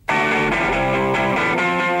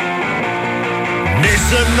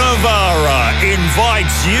and Navarra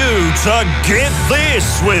invites you to Get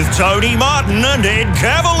This with Tony Martin and Ed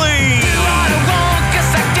Cavalier.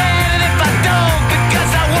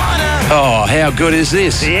 Oh, how good is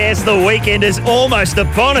this? Yes, the weekend is almost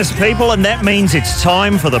upon us, people, and that means it's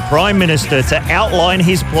time for the Prime Minister to outline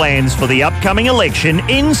his plans for the upcoming election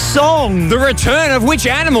in song. The return of which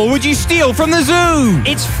animal would you steal from the zoo?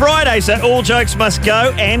 It's Friday, so all jokes must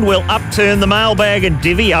go, and we'll upturn the mailbag and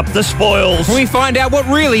divvy up the spoils. We find out what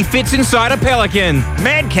really fits inside a pelican.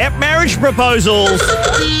 Madcap marriage proposals.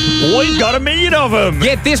 We've got 1 million of them.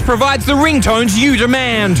 Get This provides the ringtones you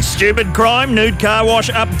demand. Stupid crime, nude car wash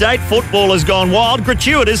update, footballers gone wild,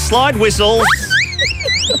 gratuitous slide whistles.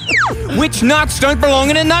 Which nuts don't belong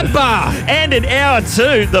in a nut bar? And in hour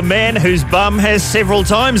 2, the man whose bum has several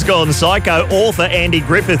times gone psycho, author Andy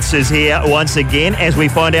Griffiths, is here once again as we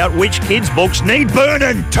find out which kids' books need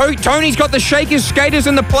burning. Tony's got the shakers, skaters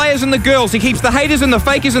and the players and the girls. He keeps the haters and the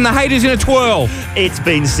fakers and the haters in a twirl. It's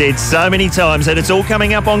been said so many times, and it's all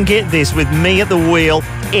coming up on Get This with me at the wheel,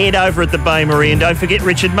 Ed over at the Bamery, and don't forget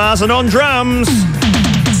Richard Marsden on drums.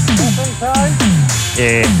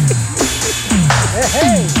 Yeah.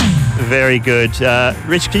 Hey. Very good.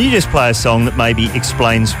 Rich, can you just play a song that maybe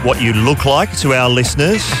explains what you look like to our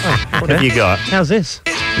listeners? What have you got? How's this?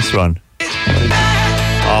 This one.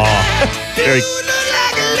 Oh, very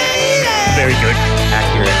good.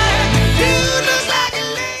 Accurate.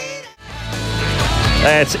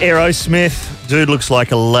 That's Aerosmith. Dude Looks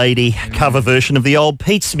Like a Lady, cover version of the old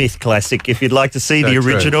Pete Smith classic. If you'd like to see the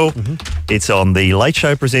original, it's on the Late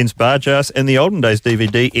Show Presents Barjas and the Olden Days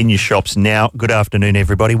DVD in your shops now. Good afternoon,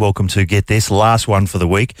 everybody. Welcome to Get This, last one for the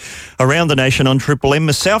week. Around the nation on Triple M,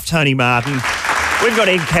 myself, Tony Martin. We've got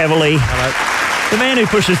Ed Cavalier. Hello. The man who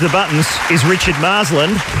pushes the buttons is Richard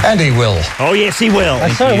Marsland. And he will. Oh, yes, he will. I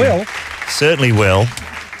so will. Certainly will.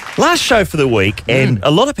 Last show for the week, and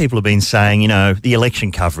a lot of people have been saying, you know, the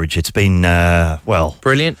election coverage, it's been,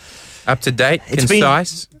 Brilliant. Up to date, it's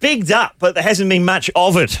concise. been bigged up, but there hasn't been much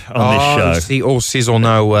of it on this show. It's the all sizzle,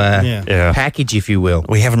 no package, if you will.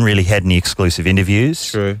 We haven't really had any exclusive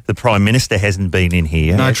interviews. True. The Prime Minister hasn't been in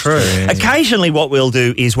here. No, true. Occasionally what we'll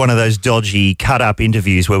do is one of those dodgy cut-up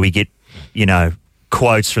interviews where we get, you know,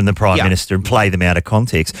 quotes from the Prime Minister and play them out of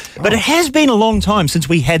context. But it has been a long time since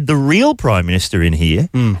we had the real Prime Minister in here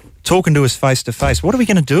talking to us face to face. What are we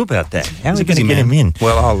going to do about that? How are we going to get him in?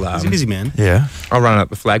 Well, He's a busy man. Yeah. I'll run up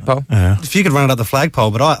the flagpole. If you could run it up the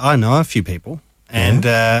flagpole, but I know a few people. And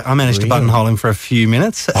I managed to buttonhole him for a few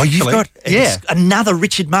minutes. Oh, you've got Yeah. another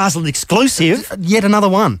Richard Marsland exclusive. Yet another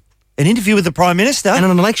one. An interview with the Prime Minister. And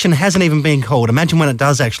an election hasn't even been called. Imagine when it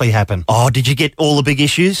does actually happen. Oh, did you get all the big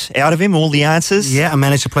issues out of him, all the answers? Yeah, I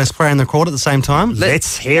managed to press play and record at the same time.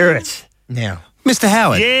 Let's hear it. Now. Mr.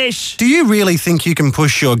 Howard. Yes. Do you really think you can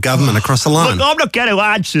push your government across the line? Look, I'm not going to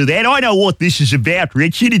answer that. I know what this is about,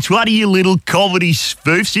 Richard. It's one of your little comedy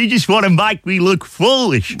spoofs. You just want to make me look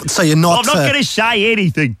foolish. So you're not... I'm not going to say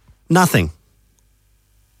anything. Nothing?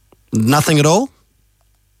 Nothing at all?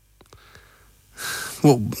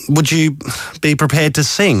 Well, would you be prepared to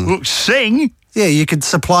sing? Look, sing? Yeah, you could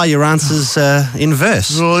supply your answers in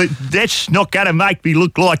verse. Well, that's not going to make me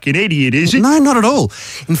look like an idiot, is it? No, not at all.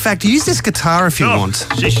 In fact, use this guitar if you want.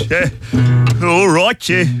 All right.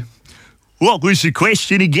 What was the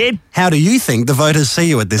question again? How do you think the voters see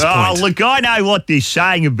you at this Oh, point? look, I know what they're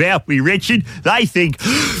saying about me, Richard. They think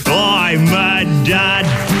I'm a dud.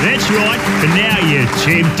 That's right. And now you're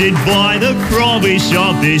tempted by the promise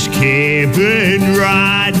of this camp and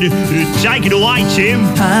run. Take it away, Tim.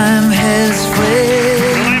 I'm his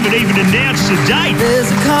friend. I haven't even announced the date. There's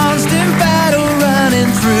a constant battle running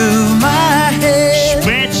through my head.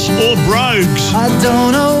 Spats or brogues? I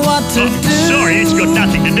don't know what to do. Sorry, it's got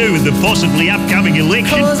nothing to do with the possibly upcoming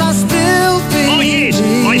election. 'Cause I still believe. Oh, yes,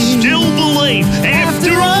 I still believe.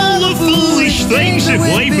 After all the foolish things that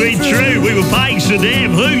we've been through, we were paying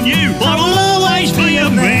Saddam. Who knew? I'll always be a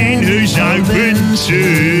man who's open to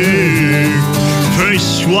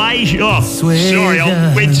persuasion. Oh, sorry,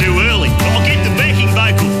 I went too early. I'll get the backing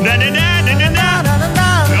vocal. No.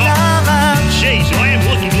 Jeez, I am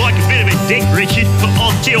looking like a bit of a dick, Richard. But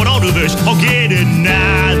I'll tell you what, I'll do this. I'll get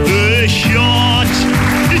another shot.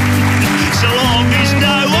 So long as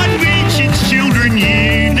no one mentions children,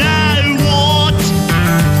 you know what.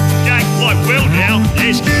 Going quite well now.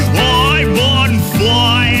 Yes, I'm on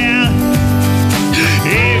fire.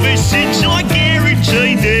 Ever since I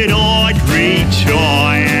guaranteed that I'd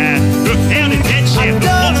retire. How did that sound? I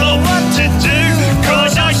don't know what to do,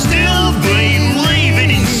 'cause I still believe in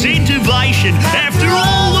incentivation. After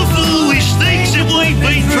all the foolish things that we've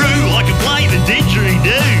been through, I can play the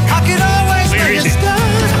didgeridoo.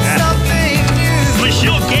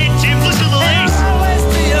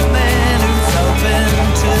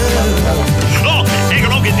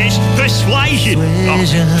 persuasion. Oh,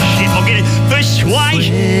 shit, I'll get it.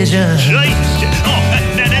 Persuasion. Jesus. Oh,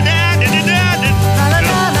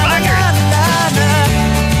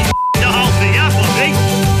 the whole thing up, I think.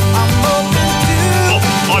 Oh,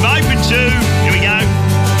 I'm open to. Here we go.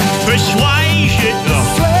 Persuasion. Oh.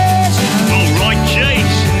 All right,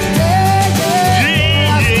 jeez.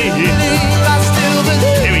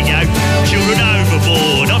 Here we go. Children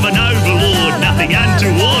overboard. I'm an overlord. Nothing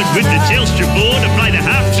untoward with the Telstra board. I play the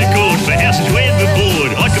harpsichord for houses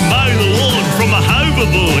weatherboard. I can mow the lawn from a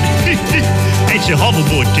hoverboard. It's a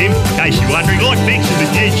hoverboard, Tim, in case you're wondering. Like Bex in the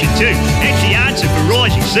future too. That's the answer for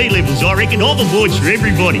rising sea levels, I reckon. Hoverboards for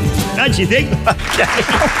everybody. Don't you think?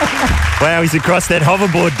 Wow, he's across that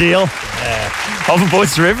hoverboard deal.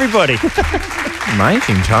 Hoverboards for everybody.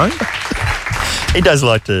 Amazing, Tone. He does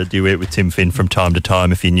like to duet with Tim Finn from time to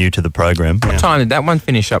time if you're new to the program. What time did that one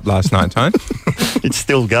finish up last night, Tone? It's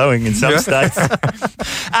still going in some states.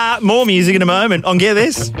 More music in a moment on Get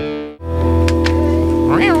This.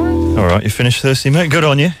 All right, you finished thirsty, mate. Good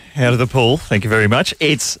on you. Out of the pool. Thank you very much.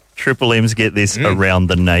 It's Triple M's Get This around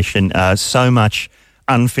the nation. So much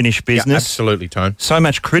unfinished business. Yeah, absolutely, Tone. So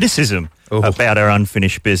much criticism about our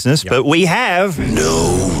unfinished business, but we have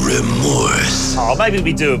No remorse. Oh, maybe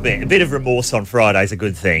we do a bit of remorse on Friday's a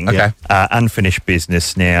good thing. Okay. Unfinished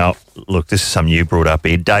business. Now, look, this is something you brought up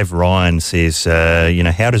here. Dave Ryan says,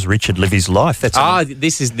 how does Richard live his life?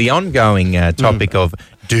 This is the ongoing topic of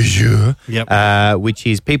du jour, which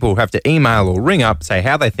is people have to email or ring up, say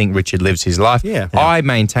how they think Richard lives his life. Yeah. I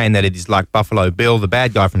maintain that it is like Buffalo Bill, the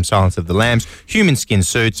bad guy from Silence of the Lambs, human skin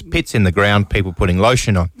suits, pits in the ground, people putting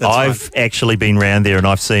lotion on. I've actually been round there and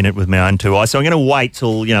I've seen it with my own two eyes. So I'm going to wait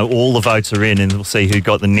till, all the votes are in and we'll see who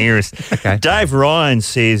got the nearest. Okay. Dave Ryan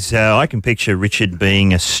says, I can picture Richard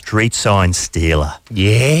being a street sign stealer.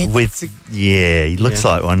 Yeah. He looks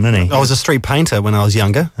like one, doesn't he? I was a street painter when I was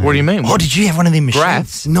younger. What do you mean? Oh, did you have one of them machines?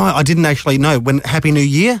 Graphs? No, I didn't actually. No, when Happy New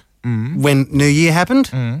Year, when New Year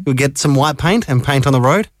happened, we'd get some white paint and paint on the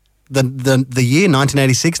road. The year,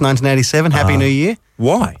 1986, 1987, Happy New Year.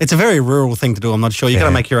 Why? It's a very rural thing to do, I'm not sure. You got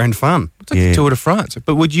to make your own fun. It's like the Tour de France.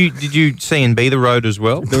 But did you C&B the road as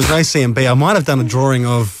well? There was no CMB. I might have done a drawing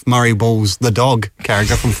of Murray Ball's The Dog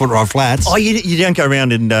character from Footride Flats. Oh, you don't go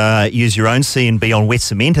around and use your own C&B on wet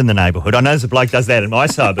cement in the neighbourhood. I know there's a bloke does that in my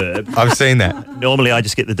suburb. I've seen that. Normally I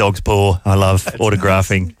just get the dog's paw. I love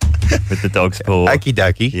autographing with the dog's paw. Okie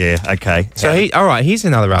dokie. Yeah, okay. So, here's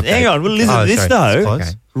another update. Hang on, well, listen to this though. Okay.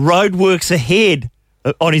 Roadworks ahead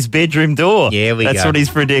on his bedroom door. Yeah, That's what he's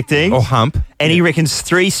predicting. Or hump. And he reckons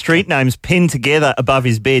 3 street names pinned together above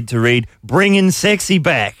his bed to read, bringing sexy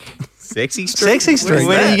back. Sexy Street? Sexy Street.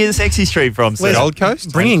 Where do you get Sexy Street from? Where's Seth? Gold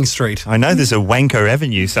Coast? Bringing Street. I know there's a Wanko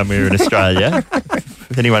Avenue somewhere in Australia.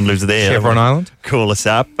 If anyone lives there. Chevron Island? Call us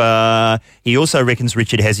up. He also reckons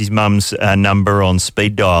Richard has his mum's number on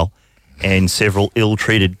speed dial and several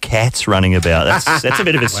ill-treated cats running about. That's a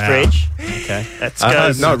bit of a stretch. Okay.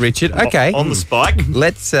 That's Not Richard. Okay. On the spike.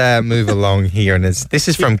 Let's move along here. And this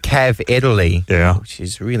is from Cav Ederly, which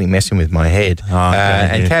is really messing with my head.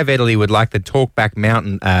 And Cav Ederly would like the Talkback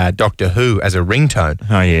Mountain Doctor Who as a ringtone.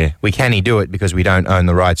 Oh, yeah. Can he do it because we don't own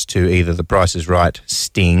the rights to either The Price is Right,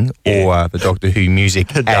 Sting, or the Doctor Who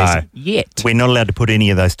music as yet. We're not allowed to put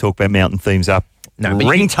any of those Talkback Mountain themes up. No, but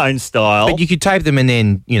ringtone style. But you could tape them and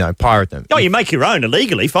then, pirate them. Oh, you make your own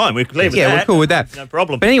illegally. Fine, we could leave with that. Yeah, we're cool with that. No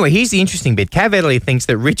problem. But anyway, here's the interesting bit. Cav Ederly thinks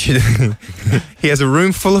that Richard, he has a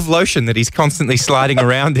room full of lotion that he's constantly sliding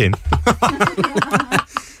around in. That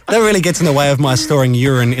really gets in the way of my storing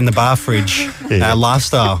urine in the bar fridge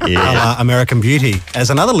lifestyle, a la American Beauty,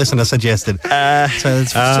 as another listener suggested. So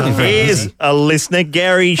it's certainly very Here's easy. a listener,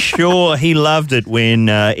 Gary Shaw. He loved it when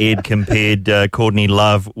Ed compared Courtney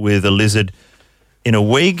Love with a lizard in a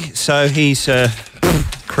wig. So he's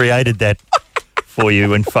created that for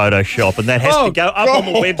you in Photoshop, and that has to go up on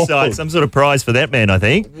the website. Some sort of prize for that man, I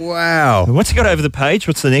think. Wow. What's he got over the page?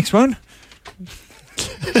 What's the next one?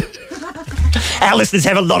 Our listeners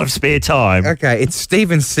have a lot of spare time. Okay, it's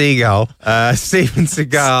Steven Seagal. Steven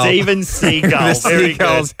Seagal. Steven Seagal. The Very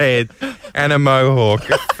seagull's good. head and a mohawk.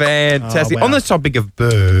 Fantastic. Oh, wow. On the topic of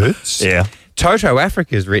birds, Toto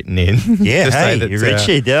Africa's written in. Yeah, to say hey, that,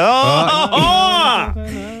 Richard.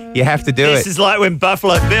 you have to do This it. is like when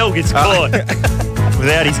Buffalo Bill gets caught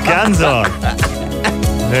without his guns on.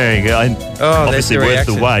 There you go. Obviously that's worth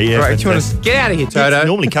the reaction. way. Yeah, Right, but, do you want to get out of here, it Toto?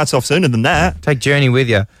 normally cuts off sooner than that. Take Journey with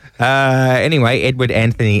you. Anyway, Edward,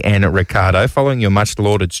 Anthony and Ricardo, following your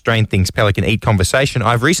much-lauded Strain Things Pelican Eat conversation,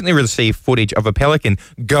 I've recently received footage of a pelican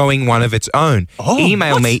going one of its own.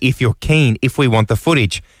 Email me if you're keen, if we want the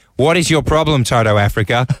footage. What is your problem, Toto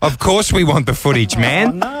Africa? Of course we want the footage,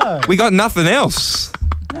 man. We got nothing else.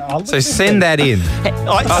 So send that in.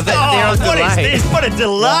 What is this? What a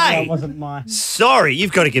delay. That wasn't my... Sorry,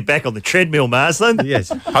 you've got to get back on the treadmill, Marsland. Yes,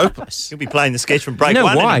 hopeless. He'll be playing the sketch from break You know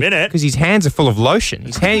one why? in a minute. Because his hands are full of lotion.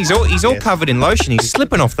 He's all covered in lotion. He's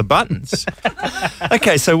slipping off the buttons.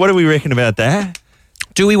 Okay, so what do we reckon about that?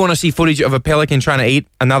 Do we want to see footage of a pelican trying to eat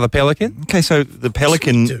another pelican? Okay, so the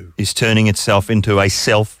pelican is turning itself into a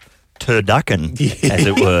self-turducken, as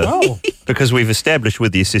it were. Because we've established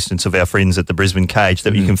with the assistance of our friends at the Brisbane Cage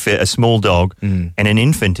that you can fit a small dog and an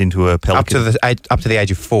infant into a pelican. Up to the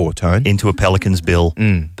age of 4, Tone. Into a pelican's bill.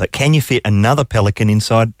 But can you fit another pelican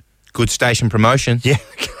inside? Good station promotion. Yeah.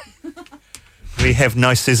 We have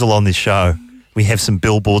no sizzle on this show. We have some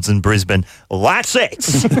billboards in Brisbane. That's it.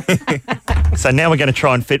 So now we're going to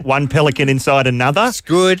try and fit one pelican inside another. It's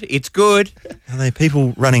good. It's good. Are there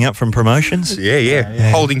people running up from promotions?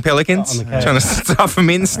 Yeah. Holding pelicans, trying to stuff them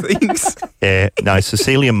in things. Yeah. No,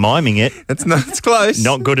 Cecilia miming it. It's close.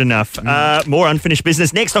 Not good enough. More unfinished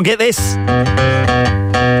business next on Get This.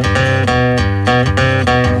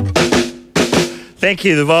 Thank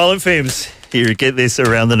you, the Violent Femmes. Here at Get This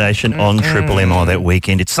around the nation on Triple M. Oh, that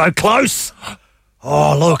weekend. It's so close.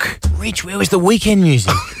 Oh, look. Rich, where was the weekend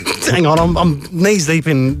music? Hang on, I'm knees deep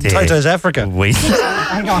in Toto's Africa.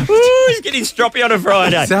 Hang on. Ooh, he's getting stroppy on a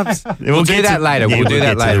Friday. We'll do that later. Yeah, we'll do that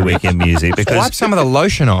get to later. the weekend music because Wipe some of the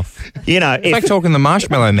lotion off. you know It's like talking the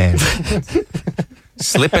Marshmallow Man.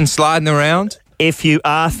 Slipping, sliding around. if you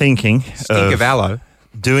are thinking Stink of aloe.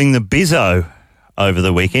 doing the bizzo over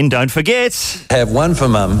the weekend, don't forget. Have one for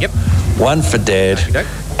Mum, Yep. one for Dad,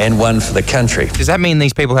 and one for the country. Does that mean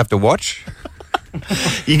these people have to watch?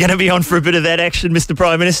 You're going to be on for a bit of that action, Mr.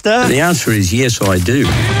 Prime Minister? The answer is yes, I do.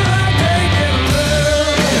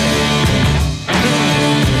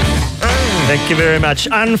 Thank you very much.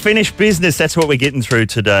 Unfinished business. That's what we're getting through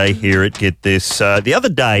today here at Get This. The other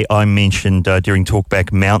day I mentioned during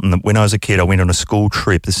Talkback Mountain that when I was a kid I went on a school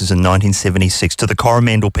trip, this is in 1976, to the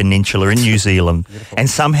Coromandel Peninsula in New Zealand and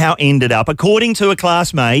somehow ended up, according to a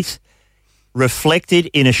classmate, reflected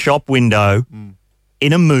in a shop window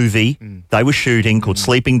in a movie they were shooting called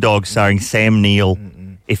Sleeping Dogs starring Sam Neill.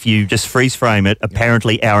 If you just freeze frame it,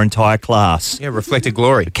 apparently our entire class Yeah, reflected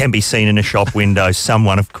glory. can be seen in a shop window.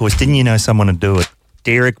 Someone, of course, didn't you know someone would do it?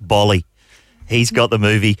 Derek Bolly. He's got the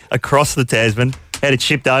movie across the Tasman, had it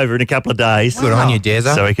shipped over in a couple of days. Good on you,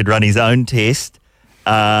 Dezza. So he could run his own test.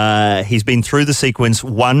 He's been through the sequence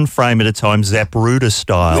one frame at a time, Zapruder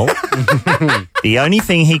style. The only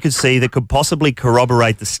thing he could see that could possibly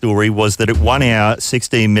corroborate the story was that at 1 hour,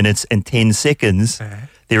 16 minutes and 10 seconds,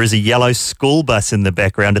 there is a yellow school bus in the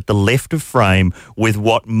background at the left of frame with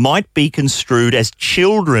what might be construed as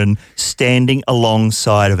children standing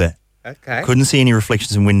alongside of it. Okay. Couldn't see any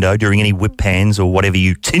reflections in window during any whip pans or whatever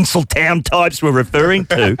you Tinseltown types were referring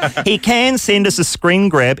to. He can send us a screen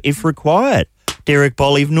grab if required. Derek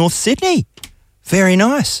Bolly of North Sydney. Very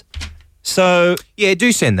nice. So, Yeah,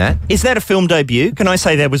 do send that. is that a film debut? Can I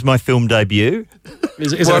say that was my film debut?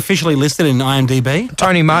 Is it officially listed in IMDb?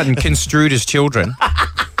 Tony Martin construed as children.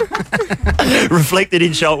 Reflected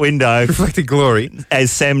in shot window Reflected glory.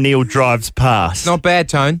 as Sam Neill drives past. Not bad,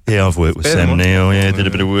 Tone. Yeah, I've worked with better Sam than Neill. Yeah, did a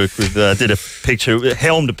bit of work with, did a picture,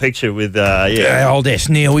 helmed a picture with, Old S.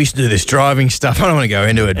 Neil, we used to do this driving stuff. I don't want to go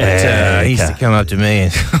into it, but Yeah, he used to come up to me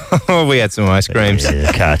and we had some ice creams.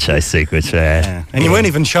 Yeah, car chase sequence. And you weren't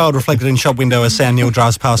even child reflected in shop window as Sam Neill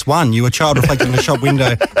drives past 1. You were child reflected in a shop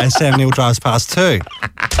window as Sam Neill drives past 2.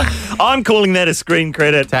 I'm calling that a screen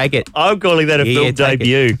credit. Take it. I'm calling that a Yeah, film take it.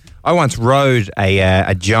 debut. I once rode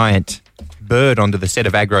a giant bird onto the set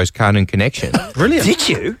of Agro's Cartoon Connection. Brilliant. Did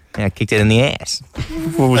you? And I kicked it in the ass.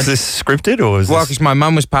 Well, was this scripted or was Well, this... because my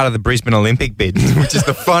mum was part of the Brisbane Olympic bid, which is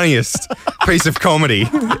the funniest piece of comedy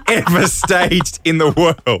ever staged in the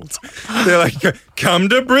world. They're like, come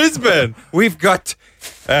to Brisbane. We've got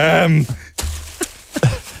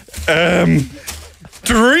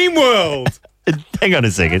Dream World. Hang on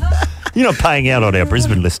a second. You're not paying out on our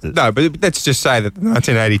Brisbane listeners. No, but let's just say that the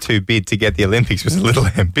 1982 bid to get the Olympics was a little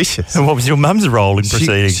ambitious. And what was your mum's role in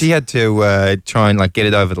proceedings? She had to try and get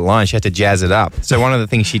it over the line. She had to jazz it up. So one of the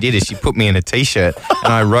things she did is she put me in a T-shirt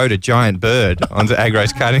and I rode a giant bird onto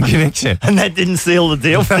Agro's Cartoon Connection. And that didn't seal the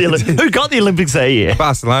deal for the Olympics. Who got the Olympics that year?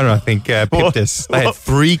 Barcelona, I think, pipped us. They had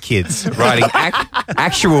 3 kids riding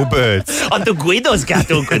actual birds. On the Guido's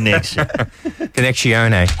Cartoon Connection.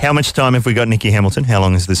 Connectione. How much time have we got, Nikki Hamilton? How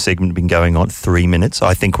long has this segment been going on? 3 minutes.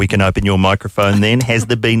 I think we can open your microphone then. Has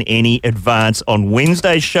there been any advance on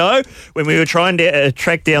Wednesday's show when we were trying to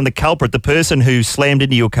track down the culprit, the person who slammed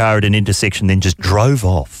into your car at an intersection then just drove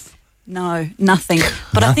off? No, nothing.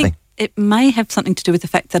 But I think it may have something to do with the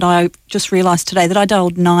fact that I just realised today that I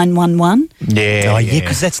dialed 911. Yeah. Oh, yeah,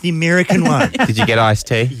 because that's the American one. Did you get iced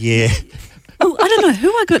tea? Yeah. Oh, I don't know who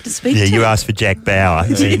I got to speak Yeah, to. you asked for Jack Bauer,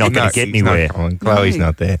 so you're not going to get he's not anywhere. calling. Chloe's No.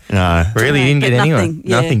 not there. No. Really, you didn't get anyone?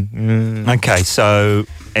 nothing, yeah. Nothing. Okay, so...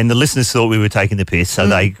 And the listeners thought we were taking the piss, so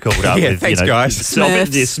they called up Yeah, with, thanks, you know... guys.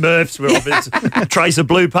 Smurfs were off. Trace of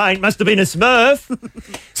blue paint. Must have been a Smurf.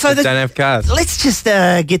 So Don't have cars. let's just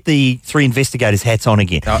get the three investigators' hats on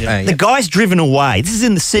again. Oh, The guy's driven away. This is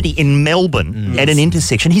in the city in Melbourne at an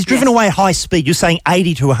intersection. He's driven away at high speed. You're saying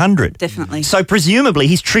 80 to 100. Definitely. So presumably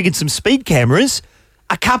he's triggered some speed cameras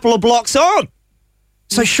a couple of blocks on.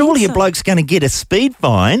 So surely a so. bloke's going to get a speed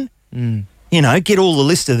fine, you know, get all the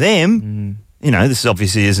list of them. You know, this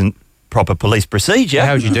obviously isn't proper police procedure.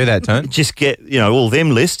 How would you do that, Tone? Just get, you know, all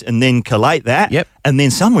them list and then collate that. Yep. And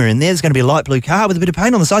then somewhere in there's going to be a light blue car with a bit of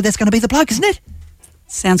paint on the side. That's going to be the bloke, isn't it?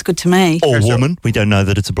 Sounds good to me. Or woman. We don't know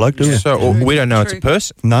that it's a bloke, do we? So we don't know it's a True.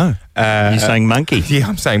 person. No. You're saying monkey. Yeah,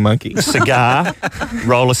 I'm saying monkey. Cigar,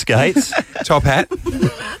 roller skates. Top hat.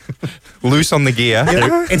 Loose on the gear.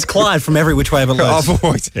 It's Clyde from Every Which Way But Oh, Loose.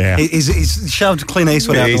 boys. Yeah. He's shoved Clint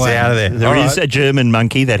Eastwood out He's the way. out of there. There All is right. a German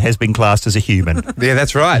monkey that has been classed as a human. Yeah,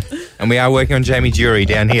 that's right. And we are working on Jamie Jury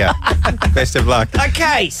down here. Best of luck.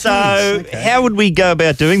 Okay, so how would we go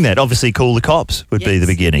about doing that? Obviously, call the cops would be the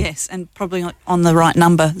beginning. Yes, and probably on the right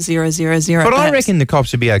number, 000. But I reckon the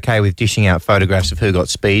cops would be okay with dishing out photographs of who got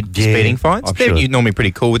speeding fines. I'm They're sure. normally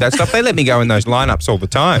pretty cool with that stuff. They let me go in those lineups all the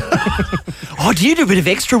time. Oh, do you do a bit of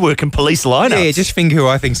extra work in police lineups? Yeah, just finger who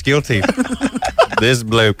I think's guilty. This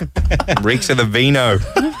bloke reeks of the vino.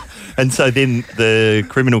 And so then the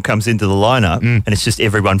criminal comes into the lineup and it's just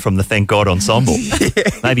everyone from the Thank God ensemble.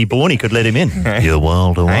 Maybe Borny could let him in. You're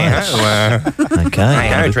wild away. Hey,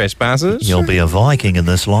 Okay. trespassers. You'll be a Viking in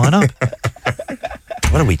this lineup.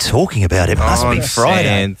 What are we talking about? It must be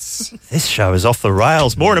Friday. Nonsense. This show is off the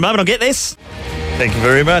rails. More in a moment. I'll get this. Thank you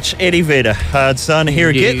very much, Eddie Vedder, Hard Sun. Here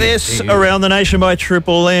at Get This, around the nation by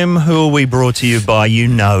Triple M. Who are we brought to you by? You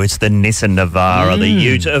know it's the Nissan Navara, the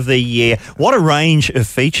Ute of the Year. What a range of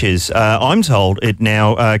features. I'm told it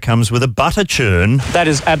now comes with a butter churn. That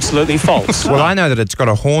is absolutely false. Well, I know that it's got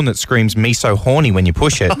a horn that screams "me so horny" when you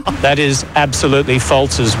push it. That is absolutely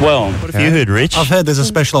false as well. What have you heard, Rich? I've heard there's a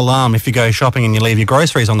special alarm if you go shopping and you leave your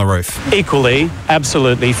groceries on the roof. Equally,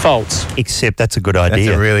 absolutely false. Except that's a good That's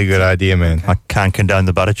idea. a really good idea, man. I can't condone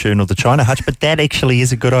the butter churn or the China hutch, but that actually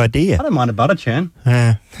is a good idea. I don't mind a butter churn.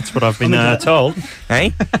 That's what I've been told.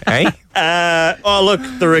 Hey, hey. Oh, look,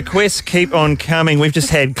 the requests keep on coming. We've just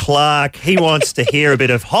had Clark. He wants to hear a bit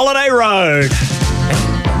of Holiday Road.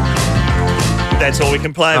 That's all we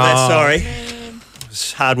can play of that, sorry.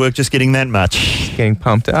 It's hard work just getting that much. Getting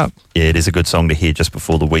pumped up. Yeah, it is a good song to hear just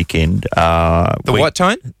before the weekend. The what,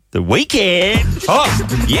 Tone? The weekend. Oh,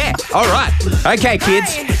 yeah. All right. Okay,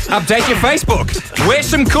 kids. Update your Facebook. Wear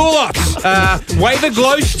some culottes. Wave a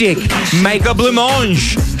glow stick. Make a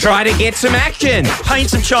blancmange. Try to get some action. Paint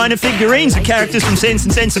some China figurines of characters from Sense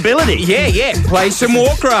and Sensibility. Yeah. Play some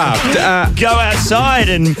Warcraft. Go outside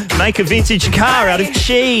and make a vintage car out of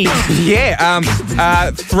cheese.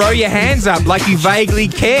 Throw your hands up like you vaguely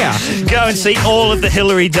care. Go and see all of the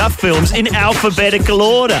Hilary Duff films in alphabetical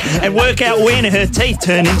order and work out when her teeth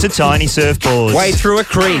turn into tiny surfboards. Wade through a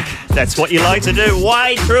creek. That's what you like to do.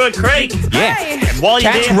 Wade through a creek. Yeah. And while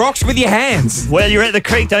you're Catch there, rocks with your hands. while you're at the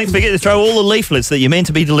creek, don't forget to throw all the leaflets that you're meant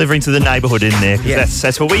to be delivering to the neighbourhood in there. 'Cause Yeah.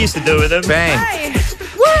 that's what we used to do with them. Bang.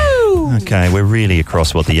 Okay, we're really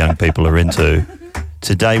across what the young people are into.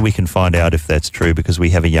 Today we can find out if that's true because we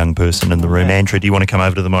have a young person in the room. Andrew, do you want to come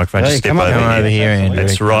over to the microphone? Just step come over here, Andrew.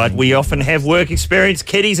 That's right. We often have work experience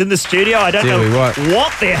kiddies in the studio. I don't Do we know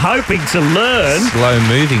what? they're hoping to learn. Slow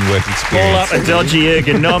moving work Pull experience. up a dodgy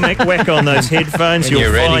ergonomic, whack on those headphones. When You'll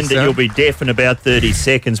you're ready, find that sir. you'll be deaf in about 30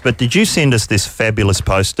 seconds. But did you send us this fabulous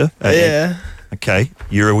poster? Yeah. Okay.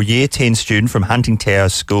 You're a Year 10 student from Hunting Tower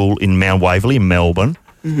School in Mount Waverley in Melbourne.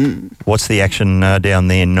 Mm-hmm. What's the action down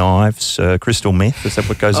there? Knives, crystal meth? Is that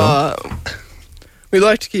what goes on? We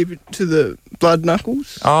like to keep it to the blood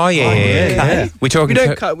knuckles. Oh, yeah. Okay. We're talking... We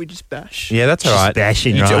don't cut, we just bash. Yeah, that's all Just right.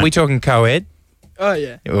 bashing, Are right. we talking co-ed? Oh,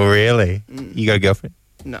 yeah. Oh, really? You got a girlfriend?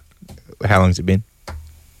 No. How long's it been?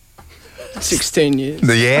 16 years.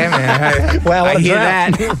 Yeah, man. Wow, what I a hear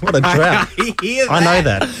drought. that. What a drought. hear I know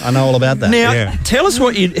that. I know all about that. Now, Yeah. tell us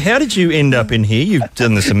how did you end up in here? You've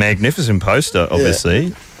done this a magnificent poster,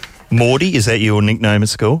 obviously. Morty, is that your nickname at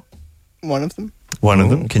school? One of them. One of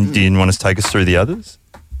them. Do you want to take us through the others?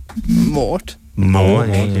 Mort.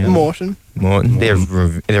 Morton. Morton.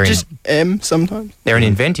 They're Just M sometimes. they're an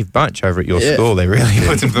inventive bunch over at your school. They really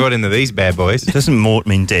put some thought into these bad boys. Doesn't Mort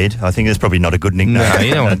mean dead? I think that's probably not a good nickname. No,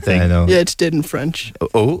 you don't want that at all. Yeah, it's dead in French.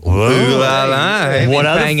 Oh, ooh la la. What Been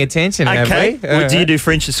other- paying attention, have Okay. we? Well, do you do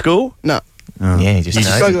French at school? No, Yeah, you just You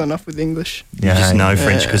know. struggle enough with English. You just know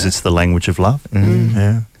French Yeah. because it's the language of love.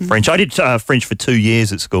 Yeah. French. I did French for 2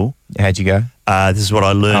 years at school. How'd you go? This is what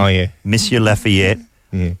I learned. Oh, yeah. Monsieur Lafayette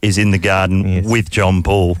is in the garden Yes. with John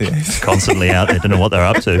Paul, constantly out there. Don't know what they're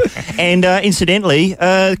up to. And incidentally,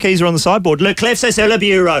 the keys are on the sideboard. Le clef, c'est sur le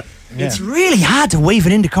bureau. It's really hard to weave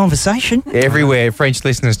it into conversation. Everywhere, French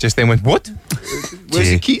listeners just then went, what? Where's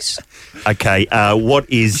the keys? Okay, what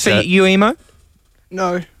is... So you emo?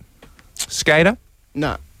 No, Skater?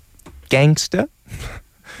 no, Gangster?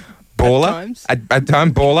 Baller? times. At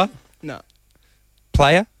time, baller? no.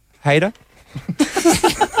 Player? Hater?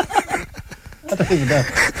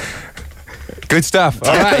 Good stuff.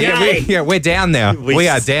 All right, we're down now. We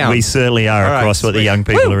are down. We certainly are All right, across what the sweet. young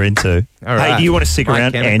people are into. All Hey, right. do you want to stick My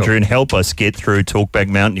around, chemical. Andrew, and help us get through Talkback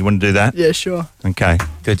Mountain? You want to do that? Yeah, sure. Okay.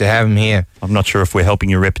 Good to have him here. I'm not sure if we're helping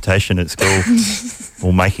your reputation at school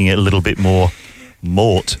or making it a little bit more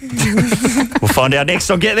mort. We'll find out next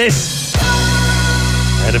on Get This.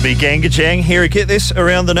 That'll be Gangajang here at Get This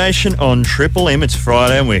around the nation on Triple M. It's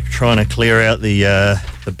Friday and we're trying to clear out the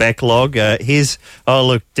backlog.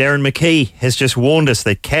 Darren McKee has just warned us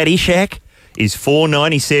that Caddyshack is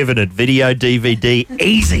 $4.97 at video DVD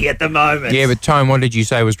easy at the moment. Yeah, but Tone, what did you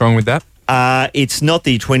say was wrong with that? It's not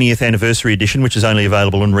the 20th anniversary edition, which is only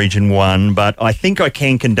available in Region 1, but I think I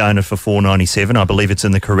can condone it for $4.97. I believe it's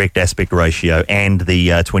in the correct aspect ratio, and the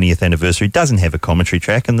 20th anniversary doesn't have a commentary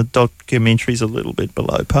track, and the documentary's a little bit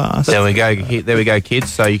below par. There we go,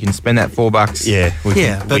 kids. So you can spend that $4. Yeah.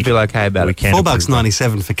 We feel okay about it. can approve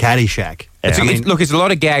 $4.97 for Caddyshack. Look, it's a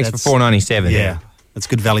lot of gags for $4.97. Yeah, that's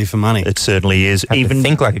good value for money. It certainly is. Have to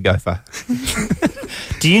think like a gopher.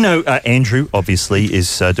 Do you know Andrew, obviously,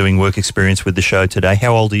 is doing work experience with the show today.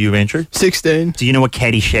 How old are you, Andrew? 16. Do you know what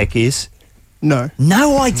Caddyshack is? No.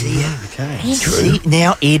 No idea. Okay. See,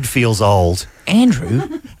 now Ed feels old.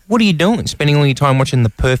 Andrew, what are you doing? Spending all your time watching The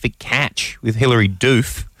Perfect Catch with Hilary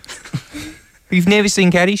Doof? You've never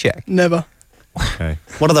seen Caddyshack? Never. Okay.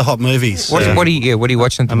 What are the hot movies What are you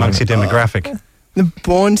watching at the amongst your moment? demographic? The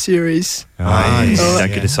Bourne series. I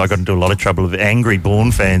got into a lot of trouble. Angry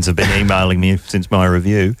Bourne fans have been emailing me since my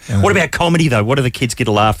review. What about comedy, though? What do the kids get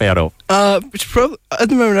a laugh out of? Which probably at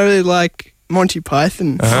the moment I really like Monty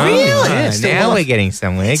Python. Yeah, still now like- we're getting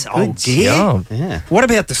somewhere. It's Good old dear. job. Yeah. What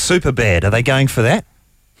about the Superbad? Are they going for that?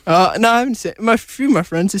 No, I haven't seen it. A few of my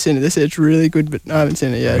friends have seen it. They said it's really good, but I haven't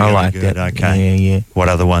seen it yet. I like good, that. okay. Yeah. What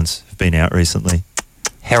other ones have been out recently?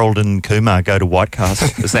 Harold and Kumar Go to White Castle.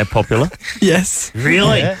 Is that popular? Yes.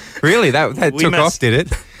 Really? Really? That We took must- off, did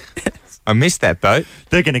it? I missed that boat.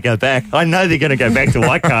 They're going to go back. I know they're going to go back to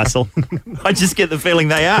White Castle. I just get the feeling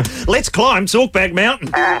they are. Let's climb Talkback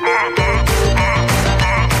Mountain.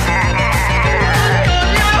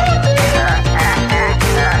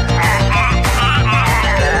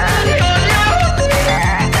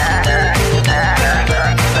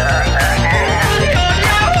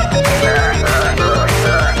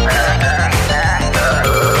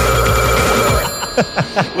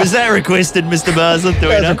 Was that requested, Mr. Marsland? Do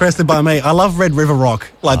we That was know? requested by me. I love Red River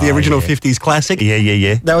Rock, like the original 50s classic.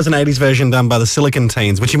 Yeah. That was an 80s version done by the Silicon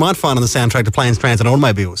Teens, which you might find on the soundtrack to Planes, Trains and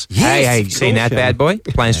Automobiles. Hey, you seen that bad boy?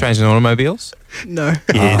 Planes, Trains and Automobiles? No.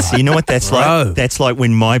 Yes, you know what that's Bro. like? That's like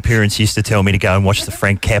when my parents used to tell me to go and watch the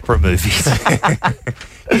Frank Capra movies.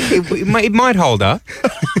 It might hold up.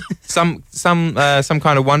 Some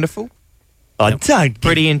kind of wonderful. I don't.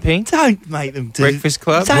 Pretty in Pink. Don't make them do. Breakfast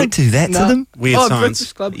Club. Don't do that to No. them. Weird Oh, Science.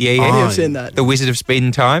 Breakfast Club. Yeah. I've seen that. The Wizard of Speed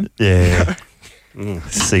and Time. Yeah.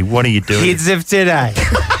 Let's see, what are you doing? Kids of today.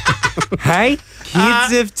 Hey,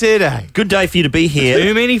 kids of today. Good day for you to be here,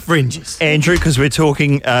 Too many fringes. Andrew, because we're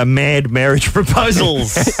talking mad marriage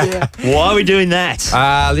proposals. Yeah. Why are we doing that?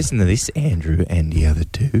 Listen to this, Andrew and the other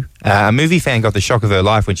two. A movie fan got the shock of her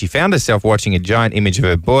life when she found herself watching a giant image of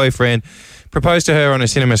her boyfriend propose to her on a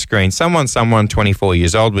cinema screen. Someone, 24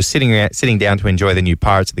 years old, was sitting down to enjoy the new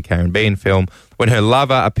Pirates of the Caribbean film when her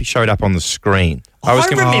lover showed up on the screen. I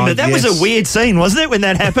remember. That was yes. a weird scene, wasn't it, when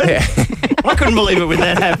that happened? I couldn't believe it when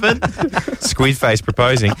that happened. Squid face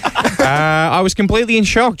proposing. I was completely in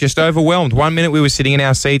shock, just overwhelmed. 1 minute we were sitting in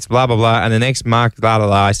our seats, blah, blah, blah, and the next mark, blah, blah,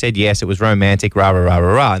 blah. I said yes, it was romantic, rah, rah, rah,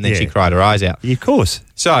 rah, rah, and then she Yeah. cried her eyes out. Yeah, of course.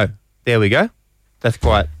 So, there we go. That's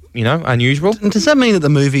quite, unusual. And does that mean that the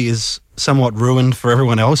movie is somewhat ruined for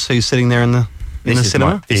everyone else who's sitting there in the in the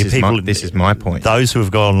cinema. This is my point. Those who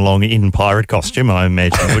have gone along in pirate costume, I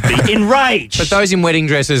imagine, would be enraged. But those in wedding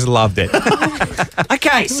dresses loved it.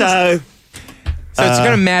 Okay, so it's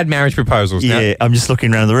got a mad marriage proposals now. yeah, I'm just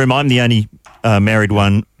looking around the room. I'm the only married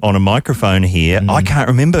one on a microphone here. I can't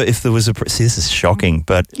remember if there was a... See, this is shocking,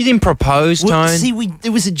 but... You didn't propose, Tone. See, it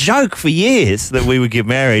was a joke for years that we would get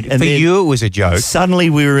married. And For then you, it was a joke. suddenly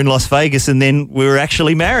we were in Las Vegas and then we were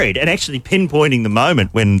actually married. And actually pinpointing the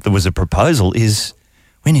moment when there was a proposal is...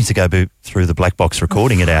 We need to go through the black box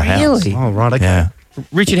recording at our house. Really? Oh, right, okay. Yeah.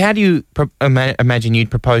 Richard, how do you imagine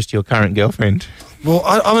you'd propose to your current girlfriend? Well,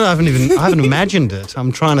 I haven't imagined it.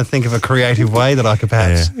 I'm trying to think of a creative way that I could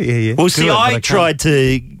perhaps. Yeah. Well, do see, it, but I I can't. tried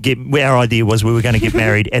to get... Our idea was we were going to get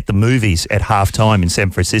married at the movies at halftime in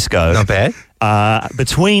San Francisco. Not bad.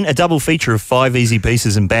 Between a double feature of Five Easy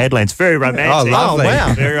Pieces and Badlands. Very romantic. Oh, lovely. Oh,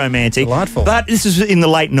 wow. Very romantic. Delightful. But this was in the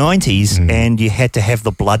late 90s and you had to have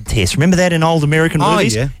the blood test. Remember that in old American Oh,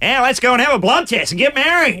 movies? yeah. Let's go and have a blood test and get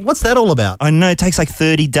married. What's that all about? I know, it takes like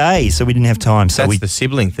 30 days, so we didn't have time. So That's we the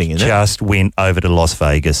sibling thing, isn't it? just went over to Las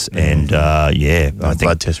Vegas and, I think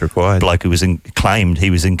blood test required. bloke who was claimed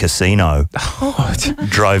he was in casino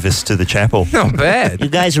drove us to the chapel. Not bad. You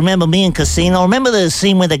guys remember me in Casino? Remember the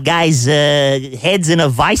scene where the guy's head's in a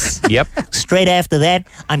vice? Yep. Straight after that,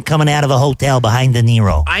 I'm coming out of a hotel behind De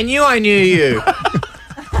Niro. I knew you.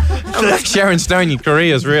 I'm like Sharon Stone, your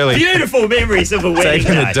careers, really. Beautiful memories of a wedding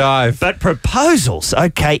Taking a day. dive. But proposals,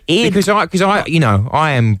 okay, Ed. Because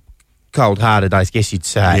I am cold-hearted, I guess you'd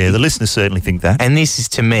say. Yeah, the listeners certainly think that. And this is,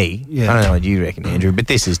 to me, Yeah. I don't know what you reckon, Andrew, but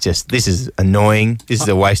this is annoying. This is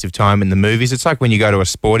a waste of time in the movies. It's like when you go to a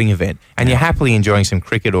sporting event and you're happily enjoying some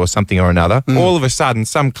cricket or something or another. All of a sudden,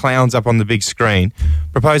 some clown's up on the big screen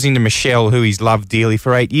proposing to Michelle, who he's loved dearly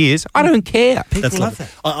for 8 years. I don't care. That's love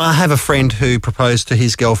that. I have a friend who proposed to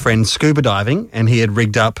his girlfriend scuba diving, and he had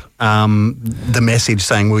rigged up the message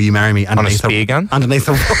saying, "Will you marry me?" On a spear gun? Underneath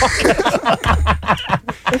a rock.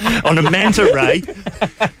 On a manta ray.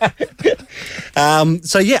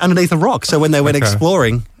 Underneath a rock. So when they went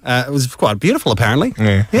exploring, it was quite beautiful, apparently.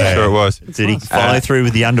 Yeah, sure it was. Did he follow through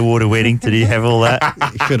with the underwater wedding? Did he have all that?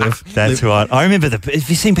 He should have. That's right. I remember have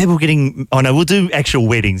you seen people getting... Oh, no, we'll do actual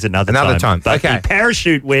weddings another time. But Okay. the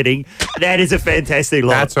parachute wedding, that is a fantastic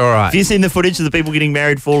lot. That's all right. Have you seen the footage of the people getting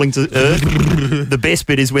married falling to earth? The best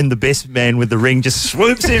bit is when the best man with the ring just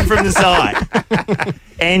swoops in from the side.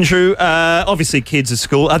 Andrew, obviously kids at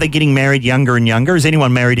school, are they getting married younger and younger? Is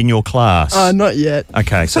anyone married in your class? Not yet.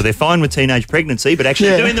 Okay, so they're fine with teenage pregnancy, but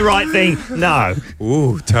actually doing the right thing, no.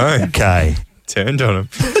 Ooh, Tone. Okay. Turned on him.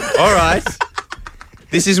 All right.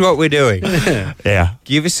 This is what we're doing. Yeah.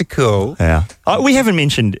 Give us a call. Yeah. We haven't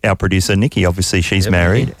mentioned our producer, Nikki. Obviously, she's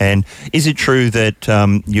married. And is it true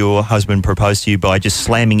that your husband proposed to you by just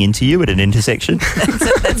slamming into you at an intersection?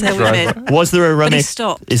 That's how we met. Was there a But he romantic...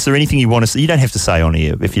 stopped. Is there anything you want to say? You don't have to say on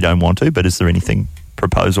here if you don't want to, but is there anything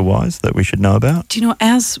proposal-wise that we should know about? Do you know,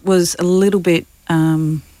 ours was a little bit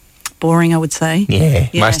boring, I would say. Yeah,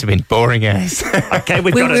 must have been boring as. Okay,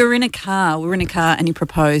 We were in a car. We were in a car, and he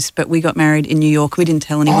proposed. But we got married in New York. We didn't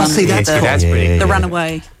tell anyone. see, that's the, cool. That's pretty the cool.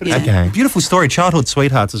 runaway. Yeah. Okay. Beautiful story. Childhood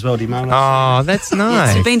sweethearts as well. Do you mind? Oh, that's Yeah, nice.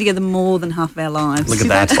 so we've been together more than half of our lives. Look at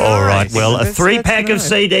that. All right, well, a 3-pack of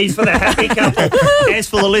CDs for the happy couple. As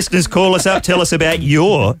for the listeners, call us up. Tell us about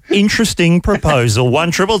your interesting proposal.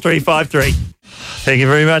 133353. Thank you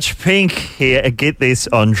very much, Pink. Here, get this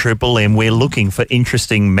on Triple M. We're looking for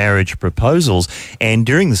interesting marriage proposals. And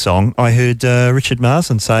during the song, I heard Richard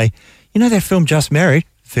Marsden say, you know that film Just Married?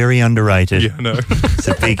 Very underrated. Yeah, I know. It's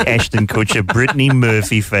a big Ashton Kutcher, Brittany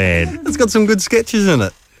Murphy fan. It's got some good sketches in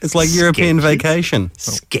it. It's like European Vacation.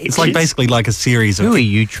 Sketches? It's like basically like a series of... Who are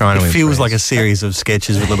you trying to It feels impress? like a series of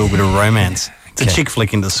sketches with a little bit of romance. It's a chick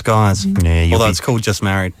flick in disguise. Yeah, Although it's called Just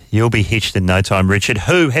Married. You'll be hitched in no time, Richard.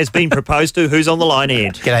 Who has been proposed to? Who's on the line,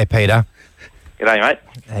 Ed? G'day, Peter. G'day, mate.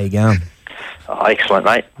 How you going? Oh, excellent,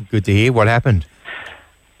 mate. Good to hear. What happened?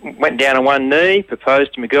 Went down on one knee,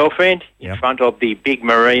 proposed to my girlfriend in front of the big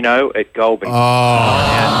Merino at Goulburn. Oh,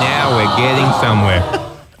 now we're getting somewhere.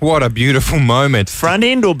 What a beautiful moment. Front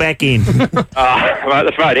end or back end? Right,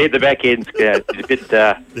 the front end, the back end's a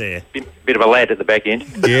bit of a lad at the back end.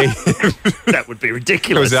 Yeah. That would be There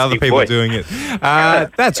ridiculous. was other people boy. doing it.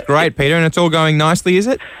 That's great, Peter, and it's all going nicely, is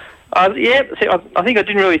it? Yeah, see, I think I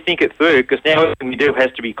didn't really think it through because now everything we do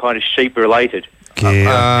has to be kind of sheep related.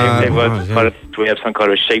 Yeah. We have some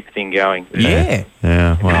kind of sheep thing going. Yeah.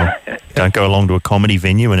 Yeah, well, don't go along to a comedy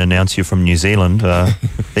venue and announce you're from New Zealand.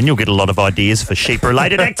 Then you'll get a lot of ideas for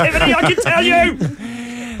sheep-related activity, I can tell you.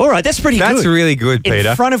 All right, that's pretty good. That's really good, Peter.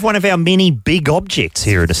 In front of one of our many big objects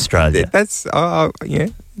here in Australia. That's, yeah.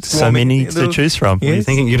 So many to choose from. What are you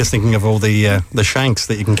thinking? You're just thinking of all the shanks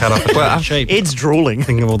that you can cut off at cheap. Ed's drooling.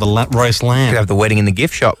 Thinking of all the roast lamb. Could have the wedding in the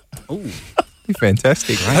gift shop. Ooh. Be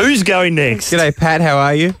fantastic. Right? Who's going next? G'day, Pat. How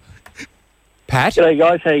are you? Pat? G'day,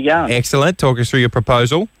 guys. How you going? Excellent. Talk us through your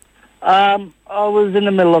proposal. I was in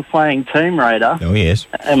the middle of playing Tomb Raider. Oh, yes.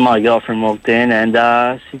 And my girlfriend walked in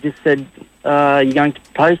and she just said, you're going to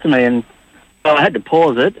propose to me? And I had to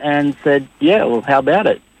pause it and said, yeah, well, how about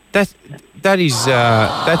it? That's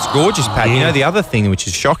gorgeous, Pat. You know, the other thing which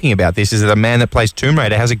is shocking about this is that a man that plays Tomb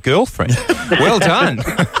Raider has a girlfriend. Well done.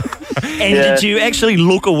 And did you actually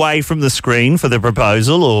look away from the screen for the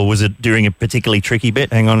proposal, or was it during a particularly tricky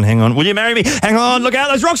bit? Hang on. Will you marry me? Hang on, look out,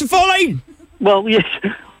 those rocks are falling! Well, yes,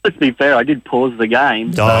 let's be fair, I did pause the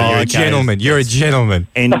game. So you're a gentleman. You're a gentleman.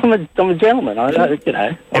 And I'm a gentleman. I was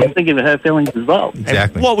thinking of her feelings as well.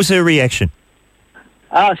 Exactly. What was her reaction?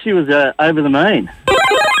 She was over the moon.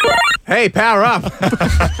 Hey, power up.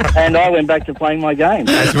 And I went back to playing my game.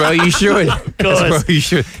 As well you should. As well you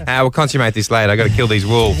should. We'll consummate this later. I've got to kill these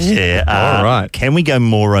wolves. Yeah. All right. Can we go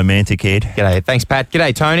more romantic, Ed? G'day. Thanks, Pat.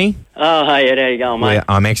 G'day, Tony. Oh, hey, Ed. How you going, mate? Yeah,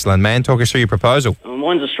 I'm excellent, man. Talk us through your proposal.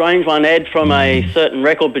 Mine's a strange one, Ed, from a certain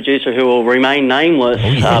record producer who will remain nameless,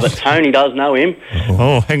 but Tony does know him.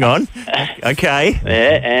 Oh, hang on. Okay.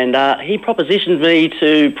 Yeah, and he propositioned me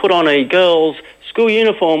to put on a girl's school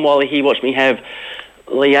uniform while he watched me have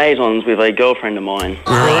liaisons with a girlfriend of mine. Really?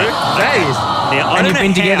 That is. Now, and you've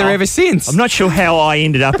been together ever since. I'm not sure how I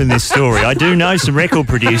ended up in this story. I do know some record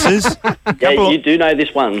producers. Yeah, you do know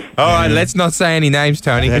this one. All right, let's not say any names,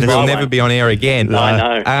 Tony, because we'll never be on air again.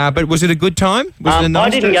 I know. But was it a good time? Was it a nice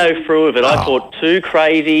I didn't go through with it. I thought, too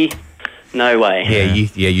crazy. No way.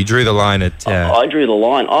 Yeah, you drew the line at... I drew the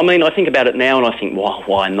line. I mean, I think about it now and I think, well,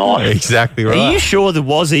 why not? Exactly right. Are you sure there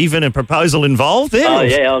was even a proposal involved there? Oh,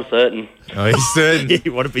 yeah, I'm certain. Oh, you're certain?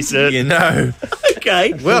 You want to be certain? You know.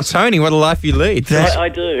 Okay. Well, Tony, what a life you lead. I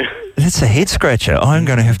do. That's a head scratcher. I'm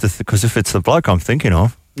going to have to... Because if it's the bloke I'm thinking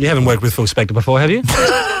of... You haven't worked with Phil Spector before, have you?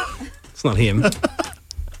 It's not him.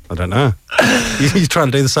 I don't know. You're trying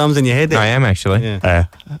to do the sums in your head there? I am, actually. Yeah.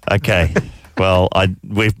 Okay. Well,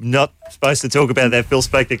 we're not supposed to talk about that Phil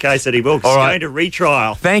Spector case anymore. All right. Going to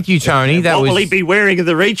retrial. Thank you, Tony. What will he be wearing at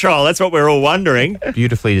the retrial? That's what we're all wondering.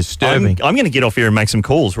 Beautifully disturbing. I'm going to get off here and make some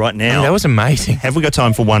calls right now. That was amazing. Have we got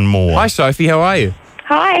time for one more? Hi, Sophie. How are you?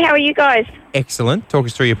 Hi, how are you guys? Excellent. Talk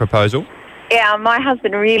us through your proposal. Yeah, my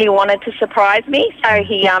husband really wanted to surprise me, so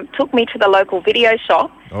he took me to the local video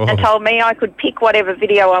shop and told me I could pick whatever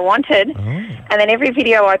video I wanted. And then every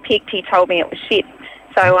video I picked, he told me it was shit.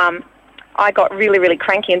 So I got really, really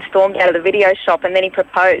cranky and stormed out of the video shop, and then he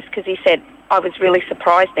proposed because he said I was really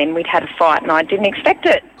surprised then we'd had a fight and I didn't expect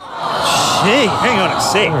it. Gee, hang on a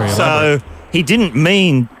sec. So he didn't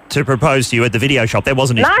mean to propose to you at the video shop. That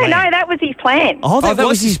wasn't his plan. No, that was his plan. Oh, that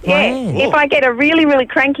was his plan. Yeah, if I get a really, really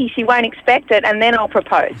cranky, she won't expect it, and then I'll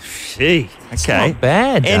propose. Gee, okay. Not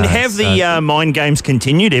bad. And have the mind games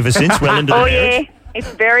continued ever since, well into the marriage? Yeah. It's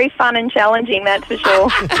very fun and challenging, that's for sure.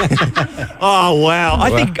 Oh, wow. I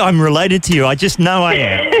think I'm related to you. I just know I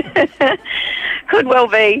am. Could well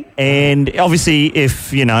be. And obviously,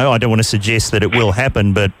 if, I don't want to suggest that it will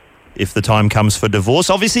happen, but if the time comes for divorce,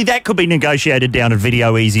 obviously that could be negotiated down at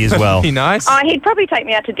Video Easy as well. Be nice. Oh, he'd probably take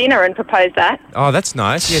me out to dinner and propose that. Oh, that's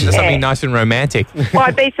nice. Yeah, something nice and romantic. Well,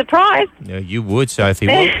 I'd be surprised. Yeah, you would, Sophie.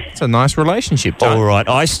 Well, it's a nice relationship, Tony. All right.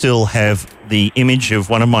 I still have the image of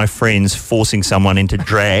one of my friends forcing someone into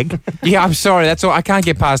drag. Yeah, I'm sorry. That's all. I can't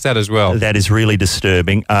get past that as well. That is really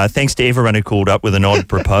disturbing. Thanks to everyone who called up with an odd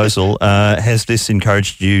proposal. Has this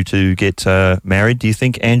encouraged you to get married, do you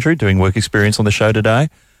think, Andrew, doing work experience on the show today?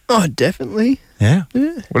 Oh, definitely. Yeah?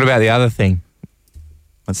 What about the other thing?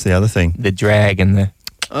 What's the other thing? The drag and the...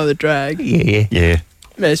 Oh, the drag. Yeah.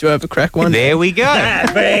 May as well have a crack one. There we go.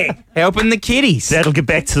 Helping the kiddies. That'll get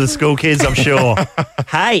back to the school kids, I'm sure.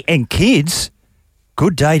 Hey, and kids,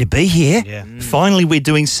 good day to be here. Yeah. Finally, we're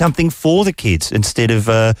doing something for the kids instead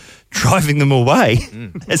of driving them away,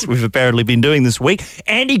 as we've apparently been doing this week.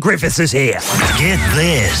 Andy Griffiths is here. Get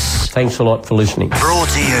this. Thanks a lot for listening. Brought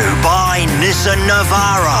to you by Nissan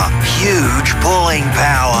Navara. Huge pulling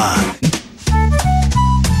power.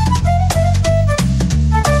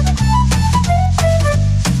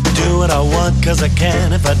 Do what I want cause I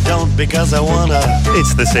can, if I don't because I wanna.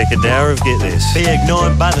 It's the second hour of Get This. Be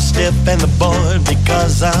ignored by the stiff and the bored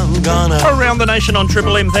because I'm gonna. Around the nation on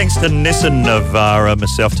Triple M, thanks to Nissan Navara,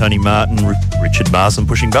 myself, Tony Martin, Richard Marsden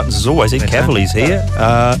pushing buttons as always. Ed Cavalier's here.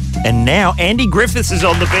 And now Andy Griffiths is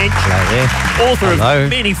on the bench. Hello there. Author of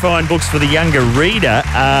many fine books for the younger reader.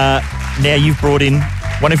 Now you've brought in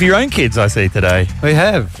One of your own kids, I see today. We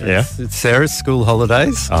have. Yeah. It's Sarah's school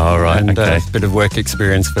holidays. Oh, right. And okay. a bit of work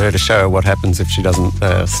experience for her to show her what happens if she doesn't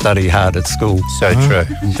study hard at school. So true.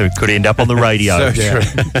 So it could end up on the radio. So true.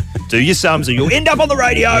 Do your sums or you'll end up on the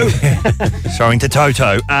radio. Showing to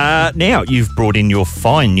Toto. Now, you've brought in your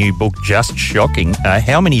fine new book, Just Shocking.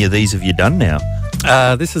 How many of these have you done now?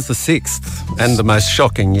 This is the 6th and the most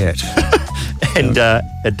shocking yet. And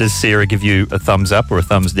does Sarah give you a thumbs up or a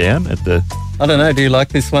thumbs down at the... I don't know. Do you like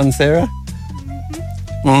this one, Sarah?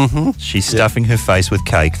 Mm-hmm. She's stuffing her face with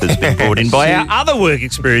cake that's been brought in by our other work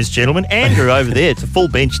experience gentleman, Andrew, over there. It's a full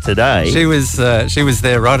bench today. She was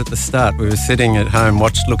there right at the start. We were sitting at home,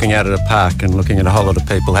 looking out at a park and looking at a whole lot of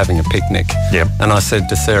people having a picnic. Yep. And I said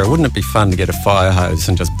to Sarah, wouldn't it be fun to get a fire hose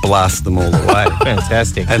and just blast them all away?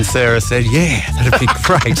 Fantastic. And Sarah said, yeah, that'd be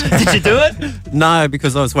great. Did you do it? No,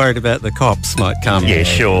 because I was worried about the cops might come. Yeah,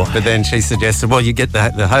 sure. But then she suggested, well, you get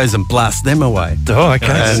the hose and blast them away. Oh,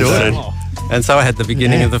 okay. And so I had the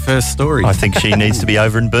beginning of the first story. I think she needs to be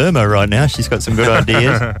over in Burma right now. She's got some good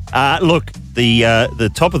ideas. Look,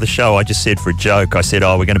 the top of the show, I just said for a joke, I said,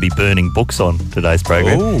 we're going to be burning books on today's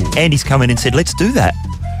program. Ooh. Andy's come in and said, let's do that.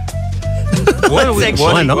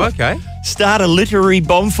 Why not? Okay. Start a literary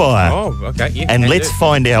bonfire. Oh, okay. Yeah, and let's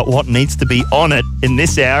find out what needs to be on it in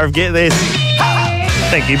this hour of Get This.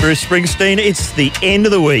 Thank you, Bruce Springsteen. It's the end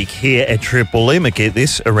of the week here at Triple M at Get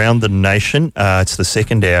This around the nation. It's the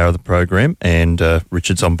second hour of the program, and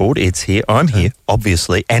Richard's on board. Ed's here. I'm here,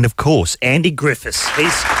 obviously. And, of course, Andy Griffiths.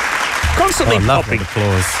 He's constantly popping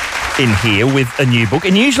in here with a new book.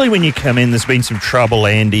 And usually when you come in, there's been some trouble,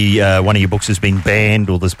 Andy. One of your books has been banned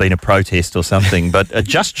or there's been a protest or something. But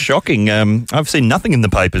Just Shocking, I've seen nothing in the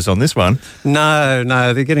papers on this one.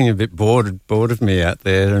 No, they're getting a bit bored of me out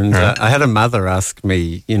there. And I had a mother ask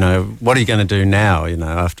me, what are you going to do now,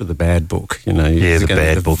 after the bad book? The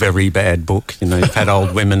bad book. Very bad book. You've had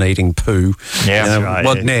old women eating poo. Yeah, that's right.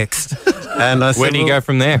 What next? And I said, where do you go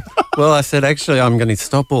from there? Well, I said, actually, I'm going to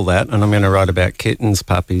stop all that and I'm going to write about kittens,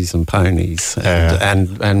 puppies and ponies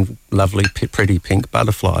and lovely, pretty pink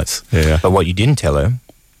butterflies. Yeah. But what you didn't tell her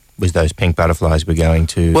was those pink butterflies were going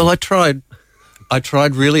to... Well, I tried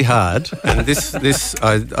really hard, and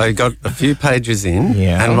I got a few pages in,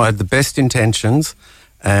 and I had the best intentions,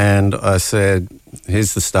 and I said,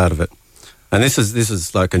 here's the start of it. And this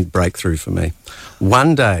is like a breakthrough for me.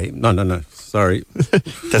 One day, no, sorry.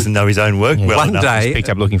 Doesn't know his own work well one enough. Day, he's picked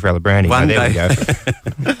up looking for Ella Brownie. There we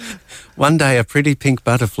go. One day a pretty pink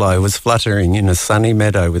butterfly was fluttering in a sunny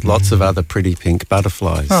meadow with lots of other pretty pink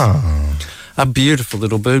butterflies. Oh. A beautiful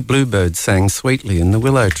little bluebird sang sweetly in the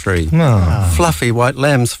willow tree. Oh. Fluffy white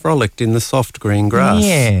lambs frolicked in the soft green grass.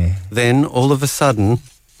 Yeah. Then, all of a sudden,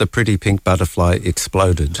 the pretty pink butterfly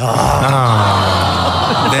exploded.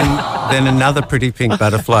 Then another pretty pink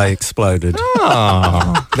butterfly exploded.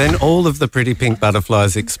 Then all of the pretty pink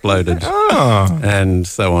butterflies exploded. And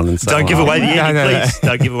so on and so on. Don't give away the ending, please.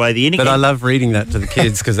 Don't give away the ending. But I love reading that to the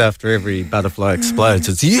kids because after every butterfly explodes,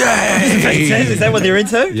 it's yay! Is that what they're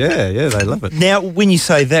into? Yeah, they love it. Now, when you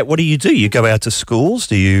say that, what do? You go out to schools?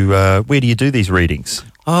 Where do you do these readings?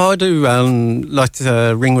 Oh, I do, like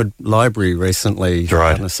Ringwood Library recently.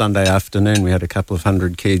 Right. On a Sunday afternoon, we had a couple of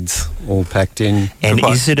hundred kids all packed in. And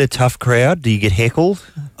is it a tough crowd? Do you get heckled?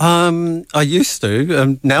 I used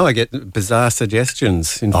to. Now I get bizarre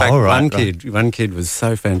suggestions. In fact, one kid was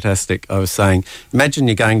so fantastic. I was saying, imagine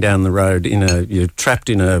you're going down the road you're trapped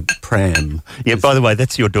in a pram. Yeah, by the way,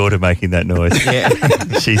 that's your daughter making that noise. Yeah.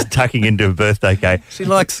 She's tucking into a birthday cake. She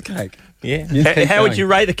likes the cake. Yeah. How would you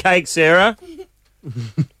rate the cake, Sarah?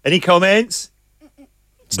 Any comments?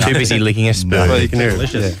 It's too busy licking a spoon. Well, you can hear it.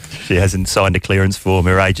 Delicious. Yeah. She hasn't signed a clearance form.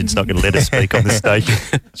 Her agent's not going to let her speak on the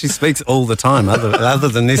station. She speaks all the time, other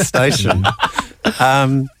than this station.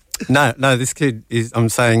 No, this kid is, I'm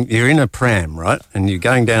saying, you're in a pram, right? And you're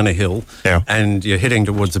going down a hill and you're heading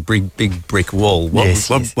towards a big brick wall.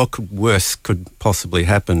 What worse could possibly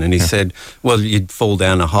happen? And he said, well, you'd fall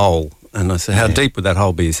down a hole. And I said, how deep would that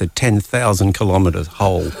hole be? He said, 10,000 kilometres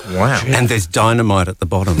hole. Wow. And there's dynamite at the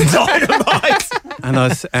bottom. Dynamite? And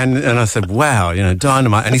I said, wow,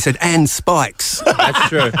 dynamite. And he said, and spikes. That's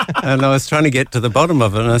true. And I was trying to get to the bottom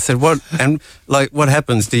of it. And I said, what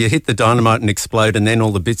happens? Do you hit the dynamite and explode and then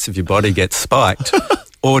all the bits of your body get spiked?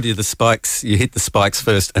 Or do you hit the spikes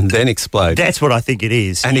first and then explode? That's what I think it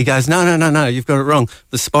is. And he goes, no, you've got it wrong.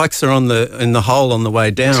 The spikes are in the hole on the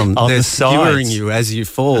way down. On They're the sides. skewering you as you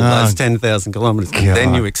fall, those 10,000 kilometres, and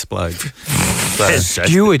then you explode.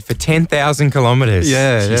 Skewered for 10,000 kilometres.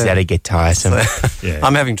 Yeah. Jeez, that'd get tiresome.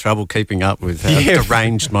 I'm having trouble keeping up with how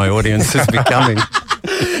deranged my audience is becoming.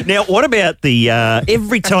 Now, what about the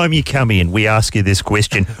every time you come in, we ask you this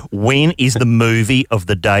question: when is the movie of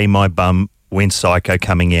the day my bum went psycho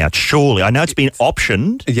coming out? Surely, I know it's been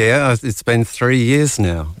optioned. Yeah, it's been 3 years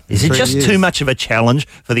now. Is it just too much of a challenge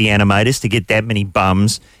for the animators to get that many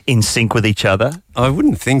bums in sync with each other? I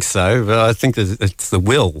wouldn't think so, but I think that it's the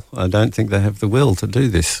will. I don't think they have the will to do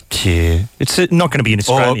this. Yeah. It's not going to be an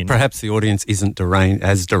Australian. Or perhaps the audience isn't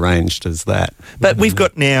as deranged as that. But we've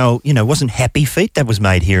got now, wasn't Happy Feet? That was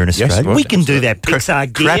made here in Australia. Yes, we can do that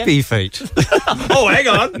Pixar gear. Crappy Feet. Oh, hang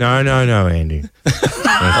on. No, Andy.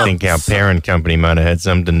 I think our parent company might have had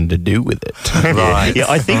something to do with it. Right. Yeah,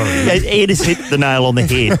 I think Ed has hit the nail on the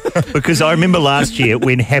head because I remember last year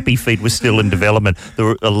when Happy Feet was still in development, there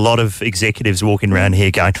were a lot of executives walking around here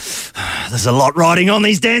going, there's a lot riding on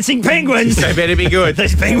these dancing penguins. They better be good.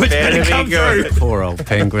 These penguins better come through. Poor old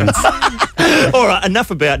penguins. All right, enough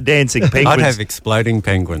about dancing penguins. I'd have exploding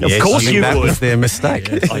penguins. Of course you that would. was their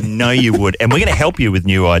mistake. I know you would. And we're going to help you with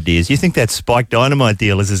new ideas. You think that Spike Dynamite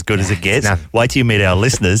deal is as good as it gets? Wait till you meet our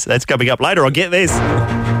listeners. That's coming up later. I'll get this.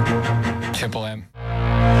 Triple M.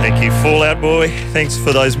 Thank you, Fallout Boy. Thanks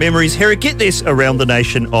for those memories. Harry, get this around the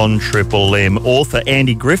nation on Triple M. Author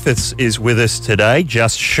Andy Griffiths is with us today.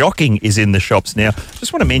 Just Shocking is in the shops now.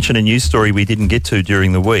 Just want to mention a news story we didn't get to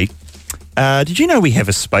during the week. Did you know we have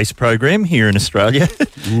a space program here in Australia,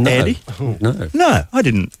 Andy? No, I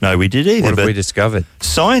didn't know we did either. What have we discovered?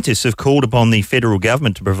 Scientists have called upon the federal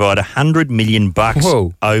government to provide $100 million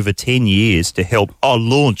over 10 years to help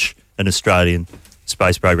launch an Australian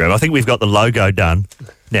space program. I think we've got the logo done.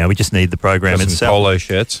 Now we just need the program Got some itself. polo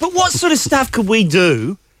shirts. But what sort of stuff could we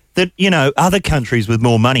do that, other countries with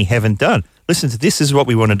more money haven't done? Listen to this is what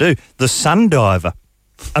we want to do. The Sundiver.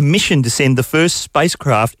 A mission to send the first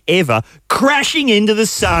spacecraft ever crashing into the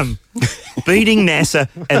sun, beating NASA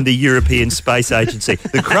and the European Space Agency.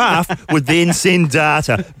 The craft would then send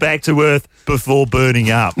data back to Earth before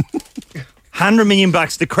burning up. $100 million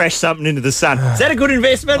to crash something into the sun. Is that a good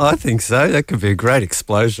investment? I think so. That could be a great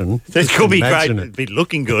explosion. That could be great. It'd be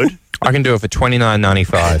looking good. I can do it for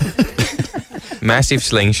 $29.95. Massive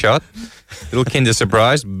slingshot. Little Kinder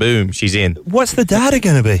Surprise, boom, she's in. What's the data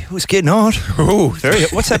going to be? It's getting hot. Ooh.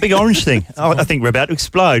 What's that big orange thing? Oh, I think we're about to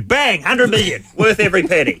explode. Bang! $100 million. Worth every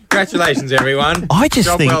penny. Congratulations, everyone. I just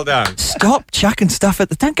Job think, well done. Stop chucking stuff at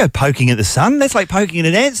don't go poking at the sun. That's like poking at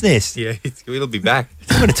an ant's nest. Yeah, it'll be back.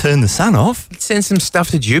 I'm going to turn the sun off. Let's send some stuff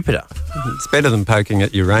to Jupiter. It's better than poking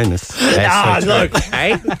at Uranus. Look.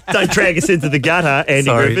 Hey? Don't drag us into the gutter,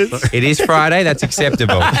 Andy Griffiths. It is Friday. That's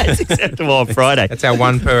acceptable. It's acceptable on Friday. That's our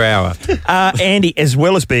 1 per hour. Andy, as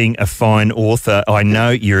well as being a fine author, I know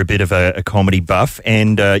you're a bit of a comedy buff,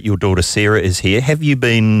 and your daughter Sarah is here. Have you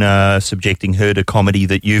been subjecting her to comedy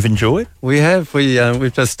that you've enjoyed? We have.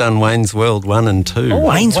 We've just done Wayne's World 1 and 2. Oh,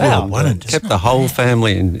 Wayne's World 1 and 2. Kept the whole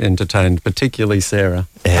family entertained, particularly Sarah.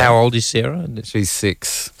 How old is Sarah? She's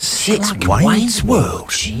 6. 6. Wayne's World.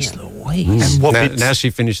 Jeez Louise. And now she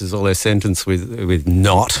finishes all her sentence with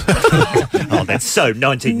not. Oh, that's so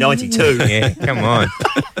 1992. Yeah, come on.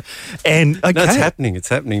 And okay. No, it's happening. It's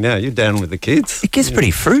happening now. You're down with the kids. It gets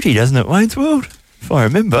pretty fruity, doesn't it, Wayne's World? If I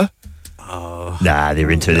remember. Oh, nah,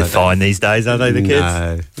 they're fine these days, aren't they, the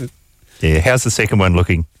kids? No. Yeah. How's the second one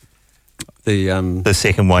looking? The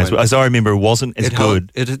second Wayne's World, as I remember, it wasn't as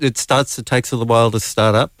good. It takes a little while to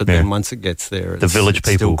start up, but then once it gets there, the village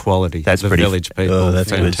people, still quality. That's the pretty. Village people, oh, that's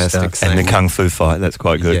fantastic. And the kung fu fight, that's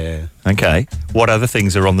quite good. Yeah. Okay. What other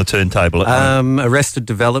things are on the turntable? Arrested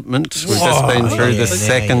Development. We've just been through the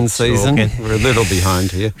second season. We're a little behind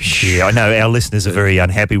here. Yeah, I know our listeners are very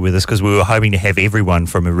unhappy with us because we were hoping to have everyone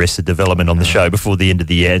from Arrested Development on the show before the end of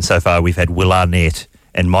the year, and so far we've had Will Arnett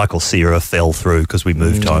and Michael Cera fell through because we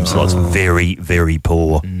moved time slots. Very, very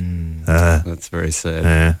poor. That's very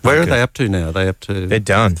sad. Where are they up to now? They're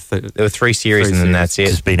done. There were 3 series and then that's it.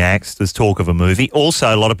 It's been axed. There's talk of a movie.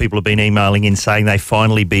 Also, a lot of people have been emailing in saying they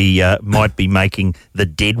finally might be making the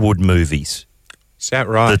Deadwood movies. Is that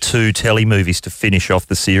right? The 2 telly movies to finish off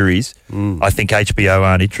the series. I think HBO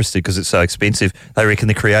aren't interested because it's so expensive. They reckon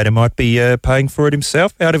the creator might be paying for it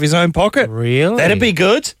himself out of his own pocket. Really? That'd be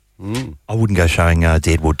good. I wouldn't go showing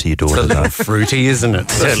Deadwood to your daughter. It's a little fruity, isn't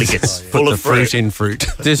it? Certainly gets full of fruit in fruit.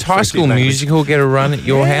 Does High School Musical get a run at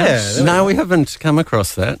your house? No, we haven't come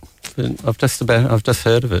across that. But I've just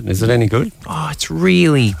heard of it. Is it any good? Oh, it's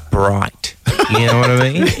really bright. You know what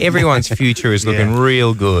I mean? Everyone's future is looking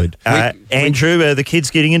real good. Andrew, the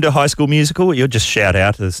kids getting into High School Musical? You'll just shout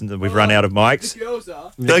out. We've run out of mics. The girls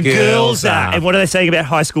are. The girls are. And what are they saying about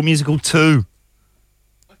High School Musical 2?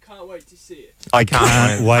 I can't wait to see it. I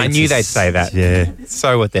can't wait. I knew to they'd say that. Yeah.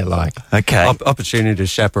 So what they're like. Okay. Opportunity to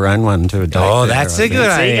chaperone one to a date. Oh, there, that's I a think. good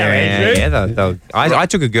There you idea. go, Andrew. I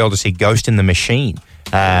took a girl to see Ghost in the Machine.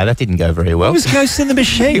 That didn't go very well. What was Ghost in the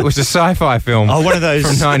Machine? It was a sci-fi film. Oh, one of those.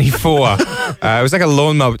 From 94. It was like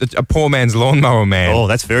a poor man's lawnmower man. Oh,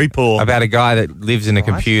 that's very poor. About a guy that lives in a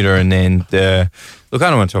computer and then... look, I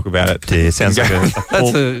don't want to talk about it. Yeah, sounds like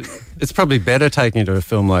It's probably better taking her to a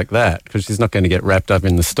film like that because she's not going to get wrapped up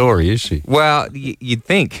in the story, is she? Well, you'd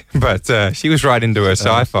think, but she was right into her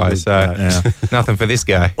sci-fi, so nothing for this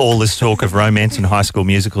guy. All this talk of romance and High School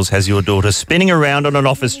Musicals has your daughter spinning around on an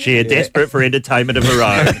office chair, desperate for entertainment of her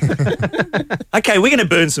own. Okay, we're going to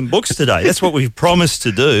burn some books today. That's what we've promised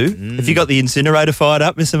to do. Have you got the incinerator fired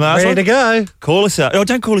up, Mr. Marsland? Ready to go. Call us up. Oh,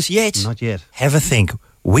 don't call us yet. Not yet. Have a think.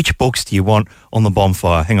 Which books do you want on the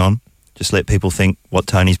bonfire? Hang on. Just let people think what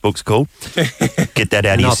Tony's book's called. Get that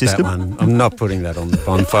out of your system. That one. I'm not putting that on the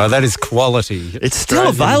bonfire. That is quality. It's still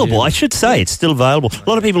available. I should say it's still available. A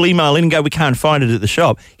lot of people email in and go, we can't find it at the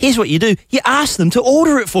shop. Here's what you do. You ask them to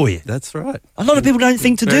order it for you. That's right. A lot of people don't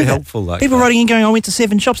think to do that. Helpful like people that. writing in going, I went to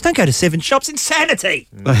 7 shops. Don't go to 7 shops. Insanity.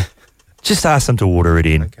 Just ask them to order it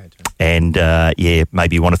in. Okay, and,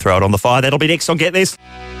 maybe you want to throw it on the fire. That'll be next on Get This.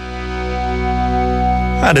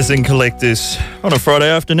 Hunters and Collectors on a Friday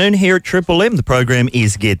afternoon here at Triple M. The program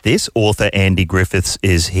is Get This. Author Andy Griffiths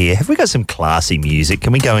is here. Have we got some classy music?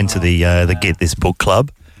 Can we go into the Get This book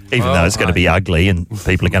club? Even though it's going to be ugly and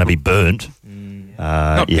people are going to be burnt.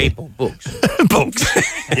 Not people, books. Books.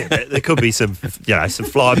 Yeah, there could be some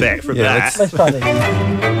flyback from that. Let's try this.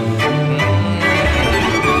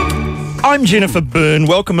 I'm Jennifer Byrne.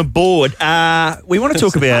 Welcome aboard. We want to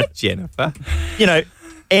talk about Jennifer.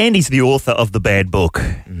 Andy's the author of The Bad Book.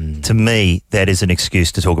 To me, that is an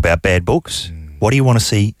excuse to talk about bad books. What do you want to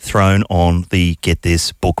see thrown on the Get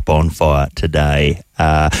This book bonfire today?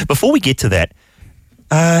 Before we get to that,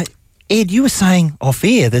 Ed, you were saying off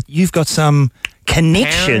air that you've got some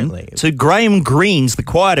connection to Graham Greene's The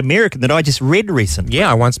Quiet American that I just read recently.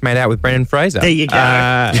 Yeah, I once made out with Brendan Fraser. There you go.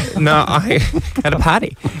 No, I at a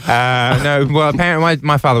party. Apparently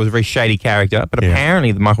my father was a very shady character, but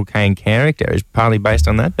apparently the Michael Caine character is partly based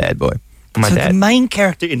on that bad boy. My dad. The main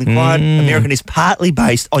character in The Quiet American is partly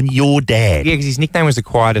based on your dad. Yeah, because his nickname was The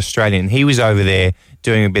Quiet Australian. He was over there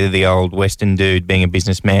doing a bit of the old Western dude, being a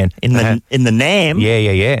businessman. In the NAM?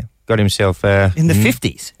 Yeah. Got himself... in the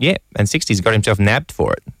 50s? Yeah, and 60s. Got himself nabbed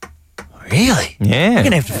for it. Really? Yeah. We're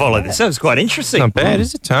going to have to follow this. That was quite interesting. Not bad,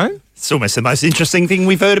 is it, Tone? It's almost the most interesting thing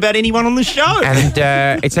we've heard about anyone on the show. And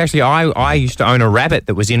it's actually, I used to own a rabbit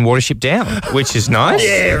that was in Watership Down, which is nice.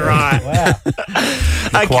 Yeah, right.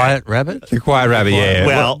 The Quiet Rabbit? The Quiet Rabbit, yeah.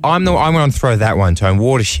 Well, I'm going to throw that one, Tone.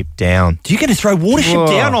 Watership Down. You're going to throw Watership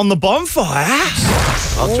Down on the bonfire?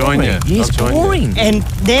 I'll join you. Yes, boring. And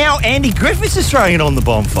now Andy Griffiths is throwing it on the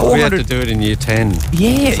bonfire. We had to do it in year 10.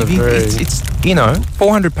 Yeah, It's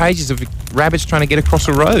 400 pages of rabbits trying to get across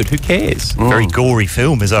a road. Who cares? Very gory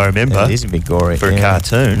film, as I remember. It is a bit gory. For a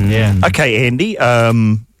cartoon. Yeah. Okay, Andy,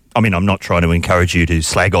 I'm not trying to encourage you to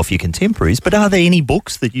slag off your contemporaries, but are there any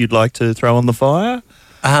books that you'd like to throw on the fire?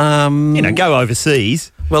 Go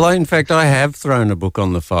overseas. Well, in fact, I have thrown a book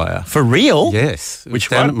on the fire. For real? Yes. Which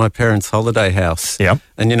down one? at my parents' holiday house. Yeah.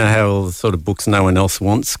 And you know how all the sort of books no one else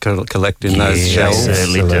wants collect in those shelves? They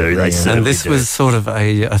certainly do. And this was sort of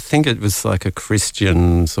I think it was like a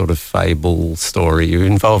Christian sort of fable story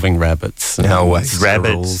involving rabbits.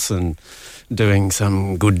 Rabbits. And doing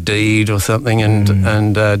some good deed or something.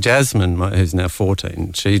 And Jasmine, who's now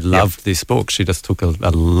 14, she loved this book. She just took a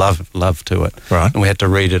love to it. Right. And we had to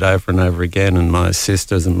read it over and over again. And my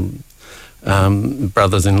sisters and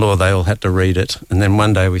brothers-in-law, they all had to read it. And then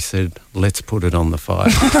one day we said, let's put it on the fire.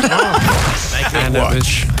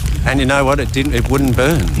 And you know what? It wouldn't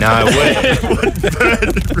burn. No, it wouldn't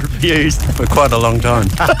burn. Refused. For quite a long time.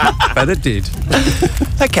 But it did.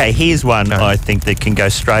 Okay, here's one I think that can go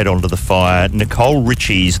straight onto the fire. Nicole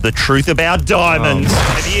Richie's The Truth About Diamonds.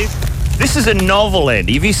 This is a novel,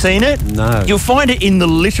 Andy. Have you seen it? No. You'll find it in the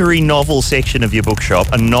literary novel section of your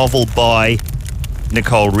bookshop. A novel by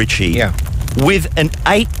Nicole Richie. Yeah. With an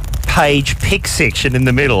 8-page pic section in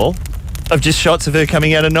the middle of just shots of her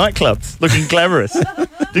coming out of nightclubs, looking glamorous.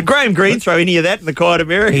 Did Graham Greene throw any of that in The Quiet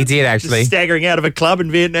American? He did, actually. Just staggering out of a club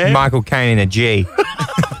in Vietnam? Michael Caine in a G.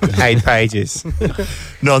 8 pages.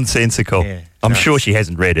 Nonsensical. Yeah, I'm sure she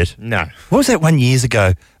hasn't read it. No. What was that one years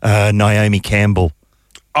ago? Naomi Campbell.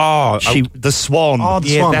 Oh, The Swan. Oh,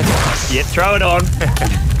 The Swan. Yeah, throw it on.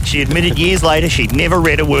 She admitted years later she'd never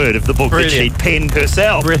read a word of the book that she'd penned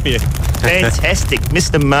herself. Brilliant. Fantastic.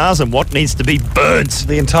 Mr. Mars and what needs to be burnt?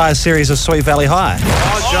 The entire series of Sweet Valley High.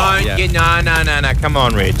 Oh, don't. No. Come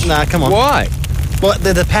on, Rich. Nah, come on. Why? Well,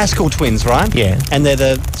 they're the Pascal twins, right? Yeah. And they're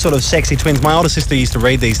the sort of sexy twins. My older sister used to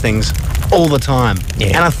read these things all the time. Yeah.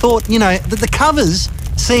 And I thought, the covers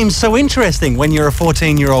seem so interesting when you're a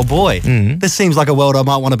 14-year-old boy. This seems like a world I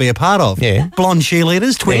might want to be a part of. Yeah. Blonde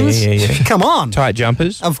cheerleaders, twins. Yeah. Come on. Tight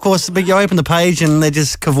jumpers. Of course, but you open the page and they're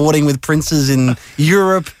just cavorting with princes in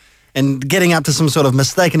Europe and getting up to some sort of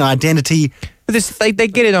mistaken identity. But they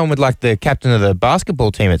get it on with like the captain of the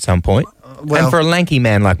basketball team at some point. Well- and for a lanky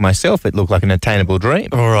man like myself, it looked like an attainable dream.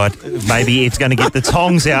 All right, maybe it's going to get the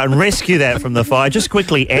tongs out and rescue that from the fire. Just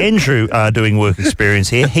quickly, Andrew doing work experience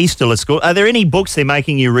here. He's still at school. Are there any books they're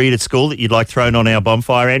making you read at school that you'd like thrown on our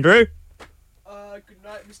bonfire, Andrew?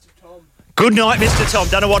 Good Night, Mr. Tom.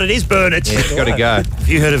 Don't know what it is, burn it. Yeah, it's got to go. Have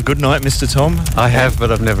you heard of Good Night, Mr. Tom? I have,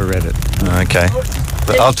 but I've never read it. Okay.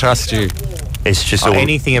 But I'll trust you. It's just all...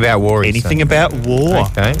 anything about war. Anything about war.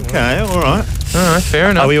 Okay, all right. All right, fair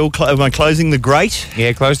enough. Are we all? Am I closing the grate?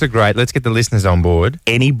 Yeah, close the grate. Let's get the listeners on board.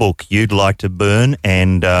 Any book you'd like to burn,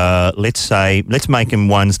 and let's make them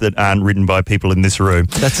ones that aren't written by people in this room.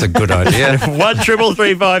 That's a good idea.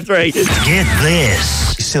 133353. Get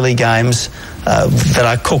this. Silly games that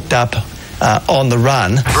are cooked up on the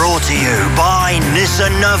run. Brought to you by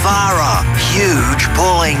Nissan Navara. Huge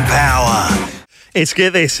pulling power. It's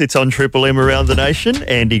Get This. It's on Triple M around the nation.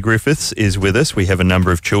 Andy Griffiths is with us. We have a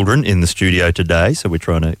number of children in the studio today, so we're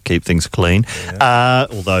trying to keep things clean.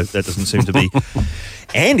 Although that doesn't seem to be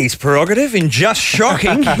Andy's prerogative in just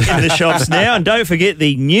shocking in the shops now. And don't forget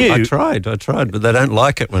the new... I tried, but they don't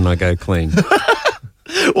like it when I go clean.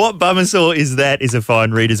 What Bummersaw is that is a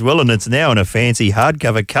fine read as well, and it's now in a fancy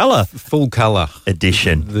hardcover colour. Full colour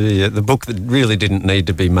edition. The book that really didn't need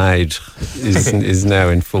to be made is now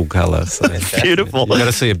in full colour. So beautiful. You've got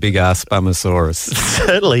to see a big-ass Bummersaurus.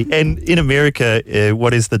 Certainly. And in America,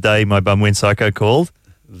 what is the day my bum went psycho called?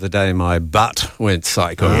 The day my butt went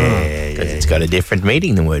psycho. Yeah, because it's got a different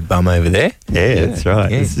meaning, the word bum over there. Yeah, that's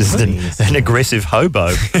right. Yeah, it's just an aggressive hobo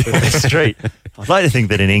in the street. I'd like to think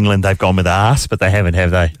that in England they've gone with arse, but they haven't,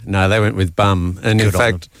 have they? No, they went with bum. And in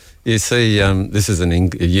fact, you see, this is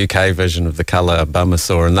a UK version of the colour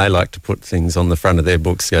Bummersaw, and they like to put things on the front of their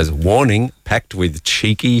books. It goes, warning, packed with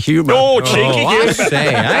cheeky humour. Oh, cheeky humour. I see,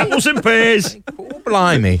 eh? Apples and pears.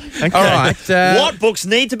 Blimey. Okay. All right. What books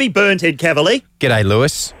need to be burnt, Ed Cavalier? G'day,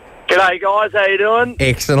 Lewis. G'day, guys. How you doing?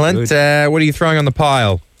 Excellent. What are you throwing on the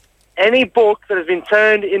pile? Any book that has been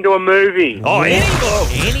turned into a movie. Oh, any book?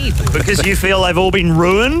 Any book? Because you feel they've all been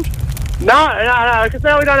ruined? No, because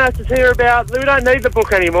now we don't have to hear about... We don't need the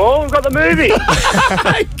book anymore. We've got the movie.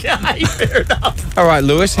 Okay, fair enough. All right,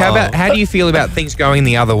 Lewis, how do you feel about things going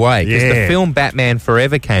the other way? Because the film Batman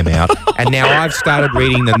Forever came out, and now I've started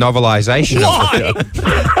reading the novelisation of the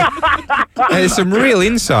film. There's some real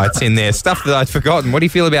insights in there, stuff that I'd forgotten. How do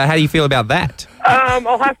you feel about that?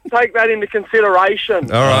 I'll have to take that into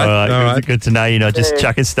consideration. All right. Good to know you're not just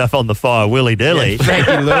chucking stuff on the fire willy-nilly. Yeah, thank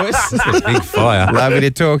you, Lewis. It's a big fire. Lovely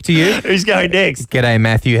to talk to you. Who's going next? G'day,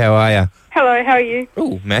 Matthew. How are you? Hello, how are you?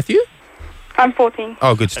 Oh, Matthew? I'm 14.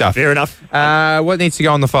 Oh, good stuff. Fair enough. What needs to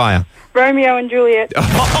go on the fire? Romeo and Juliet.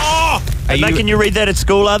 Can you read that at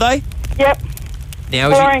school, are they? Yep. Now,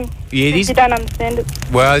 boring. Yeah, you don't understand it.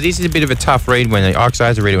 Well, this is a bit of a tough read I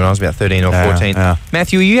had to read it when I was about 13 or 14.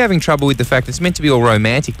 Matthew, are you having trouble with the fact it's meant to be all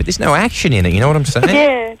romantic, but there's no action in it, you know what I'm saying?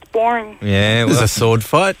 Yeah, it's boring. Yeah, There's a sword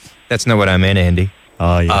fight? That's not what I meant, Andy.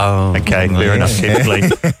 Oh, yeah. Okay, fair enough, typically.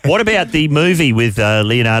 What about the movie with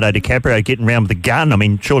Leonardo DiCaprio getting around with a gun? I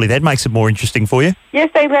mean, surely that makes it more interesting for you? Yes,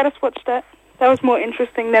 they let us watch that. That was more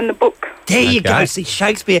interesting than the book. There you go. See,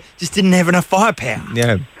 Shakespeare just didn't have enough firepower.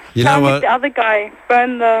 Yeah. You know what? The other guy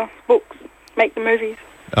burn the books, make the movies.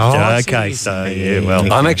 Oh, okay. So,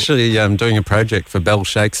 well. I'm actually doing a project for Bell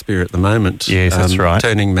Shakespeare at the moment. Yes, that's right.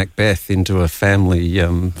 Turning Macbeth into a family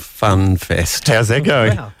fun fest. How's that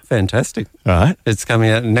going? Wow. Fantastic. All right. It's coming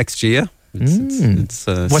out next year. It's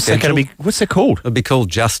what's that going to be? What's that called? It'll be called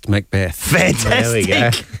Just Macbeth. Fantastic. There we go.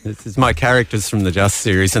 It's my characters from the Just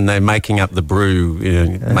series, and they're making up the brew,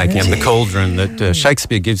 making up the cauldron that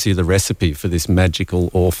Shakespeare gives you the recipe for this magical,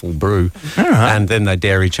 awful brew, and then they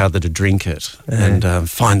dare each other to drink it and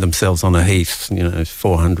find themselves on a heath,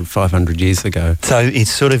 400, 500 years ago. So it's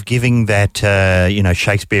sort of giving that,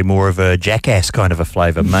 Shakespeare more of a jackass kind of a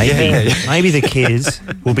flavour. Maybe, maybe the kids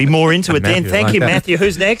will be more into it then. Thank you, Matthew.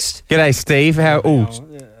 Who's next? G'day, Steve. Steve,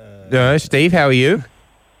 how are you?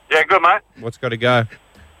 Yeah, good, mate. What's got to go?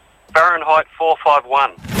 Fahrenheit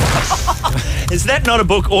 451. Is that not a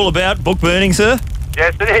book all about book burning, sir?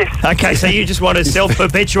 Yes, it is. Okay, so you just want a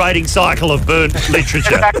self-perpetuating cycle of burnt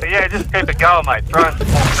literature. Exactly, yeah, just keep it going, mate. Try and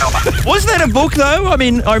Was that a book, though? I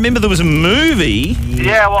mean, I remember there was a movie.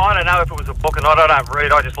 Yeah, well, I don't know if it was a book or not. I don't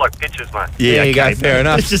read. I just like pictures, mate. Yeah, there you go, fair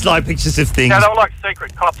enough. It's just like pictures of things. Yeah, they were like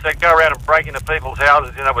secret cops. They'd go around and break into people's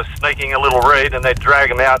houses, with sneaking a little read, and they'd drag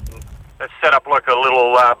them out and they'd set up like a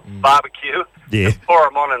little barbecue. Yeah. Pour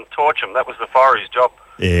them on and torch them. That was the fire's job.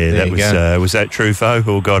 Yeah, that was that Truffaut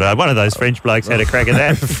who got one of those French blokes had a crack at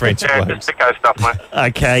that. French blokes. Just sicko stuff, mate.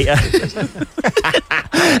 Okay.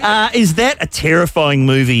 Is that a terrifying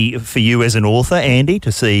movie for you as an author, Andy,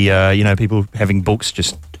 to see, people having books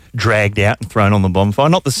just dragged out and thrown on the bonfire?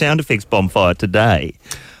 Not the sound effects bonfire today.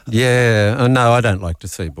 Yeah, no, I don't like to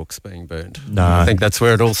see books being burnt. No. I think that's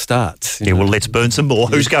where it all starts. Yeah, well, let's burn some more.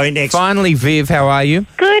 Who's going next? Finally, Viv, how are you?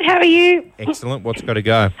 Good, how are you? Excellent. What's got to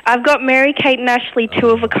go? I've got Mary Kate and Ashley, Two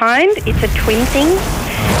of a Kind. It's a twin thing.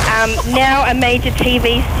 Now a major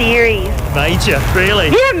TV series. Major, really?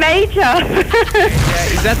 Yeah, major.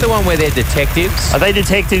 Is that the one where they're detectives? Are they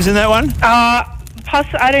detectives in that one?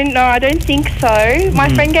 I don't know. I don't think so. My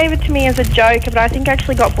friend gave it to me as a joke, but I think I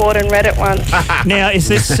actually got bored and read it once. Now, is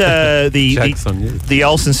this the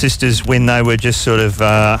Olsen sisters when they were just sort of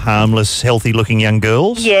harmless, healthy-looking young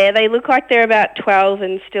girls? Yeah, they look like they're about 12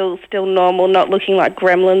 and still normal, not looking like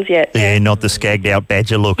gremlins yet. Yeah, not the skagged-out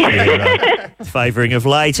badger look favouring of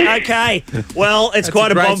late. Okay, well, it's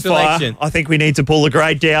quite a bonfire. Selection. I think we need to pull the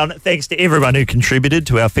grade down. Thanks to everyone who contributed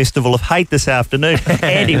to our Festival of Hate this afternoon.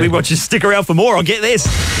 Andy, we want you to stick around for more. I'll get this.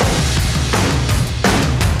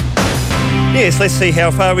 Yes, let's see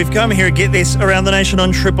how far we've come here at Get This Around the Nation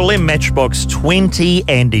on Triple M. Matchbox 20.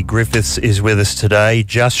 Andy Griffiths is with us today.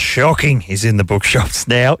 Just shocking. He's in the bookshops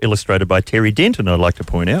now, illustrated by Terry Denton, I'd like to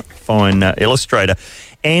point out. Fine illustrator.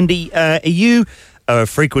 Andy, are you a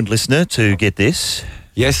frequent listener to Get This?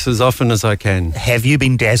 Yes, as often as I can. Have you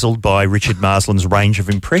been dazzled by Richard Marsland's range of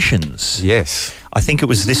impressions? Yes. I think it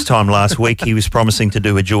was this time last week he was promising to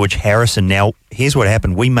do a George Harrison. Now, here's what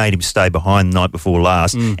happened. We made him stay behind the night before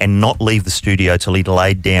last and not leave the studio till he'd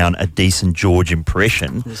laid down a decent George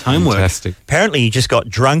impression. It's homework. Fantastic. Apparently, he just got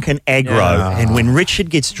drunk and aggro. Yeah. And when Richard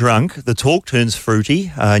gets drunk, the talk turns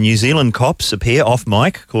fruity. New Zealand cops appear off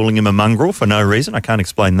mic, calling him a mongrel for no reason. I can't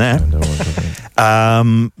explain that.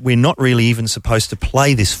 We're not really even supposed to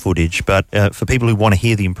play this footage, but for people who want to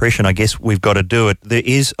hear the impression, I guess we've got to do it. There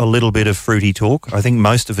is a little bit of fruity talk. I think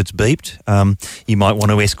most of it's beeped. You might want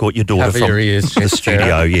to escort your daughter from the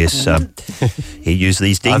studio. Yes, he used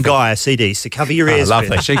these Dingaya CDs to cover your ears.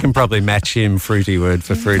 Lovely. She can probably match him fruity word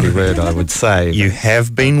for fruity word, I would say. You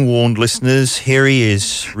have been warned, listeners. Here he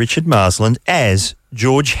is, Richard Marsland, as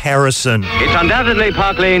George Harrison. It's undoubtedly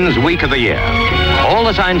Park Lane's week of the year. All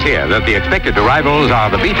the signs here that the expected arrivals are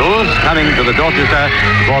the Beatles coming to the Dorchester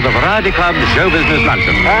for the Variety Club Show Business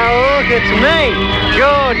Luncheon. Oh, look, it's me,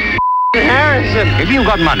 George Harrison. If you've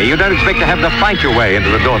got money, you don't expect to have to fight your way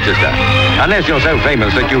into the Dorchester. Unless you're so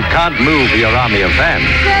famous that you can't move your army of fans.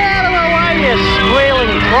 Get out of the way, you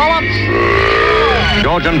squealing trollops.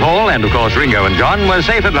 George and Paul, and of course Ringo and John, were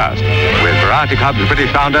safe at last. With Variety Club's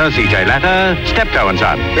British founder, C.J. Latter, Steptoe and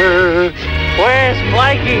Son. Where's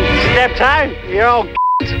Blakey? Steptoe? You old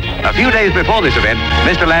A few days before this event,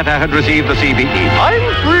 Mr. Latter had received the CBE.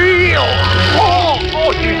 I'm real.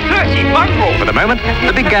 Oh, you dirty mongrel. For the moment,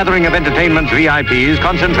 the big gathering of entertainment's VIPs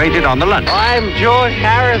concentrated on the lunch. I'm George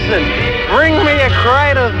Harrison. Bring me a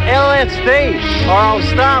crate of LSD, or I'll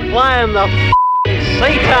start playing the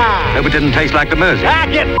sitar. Hope it didn't taste like the Mersey.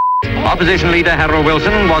 Get Opposition leader Harold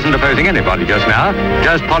Wilson wasn't opposing anybody just now,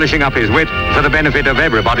 just polishing up his wit for the benefit of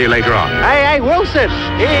everybody later on. Hey, Wilson,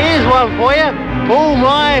 here's one for you. Pull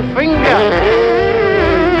my finger.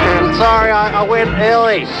 Sorry, I went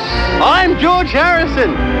early. I'm George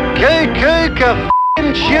Harrison.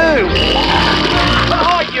 Chew.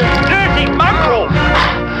 Oh, you dirty mongrel.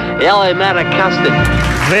 Yellow matter custard.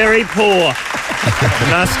 Very poor.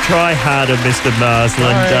 Must try harder, Mr.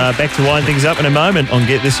 Marsland. Back to wind things up in a moment on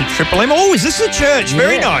Get This at Triple M. Oh, is this a church?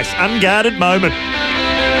 Very nice. Unguarded moment.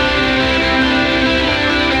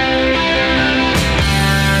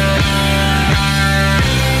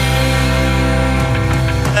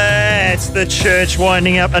 That's the church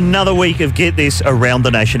winding up another week of Get This Around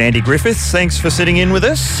the Nation. Andy Griffiths, thanks for sitting in with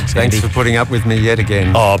us. Thanks for putting up with me yet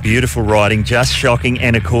again. Oh, beautiful writing, just shocking.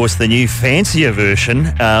 And, of course, the new fancier version,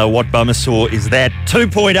 What Bummer Saw Is That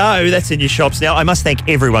 2.0, that's in your shops now. I must thank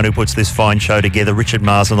everyone who puts this fine show together. Richard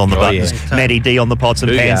Marsland on the buttons, Maddie D on the pots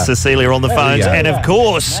and pans, Cecilia on the phones, and, of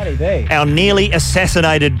course, our nearly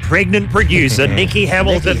assassinated pregnant producer, Nikki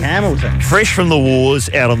Hamilton. Fresh from the wars,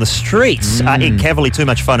 out on the streets. Ed Cavalier, too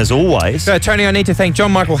much fun as always. Tony, I need to thank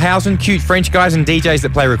John Michael Housen, cute French guys and DJs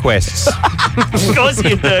that play requests. Of course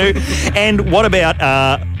you do. And what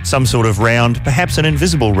about some sort of round, perhaps an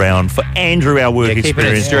invisible round for Andrew, our work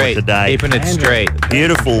experience for today. Keeping it straight.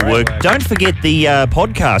 Beautiful work. Don't forget the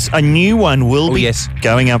podcast. A new one will be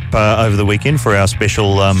going up over the weekend for our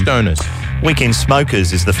special... Stoners. Weekend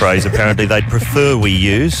smokers is the phrase apparently they'd prefer we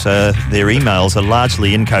use. Their emails are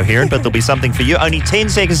largely incoherent, but there'll be something for you. Only 10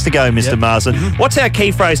 seconds to go, Mr. Marsden. What's our key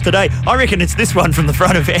phrase today? I reckon it's this one from the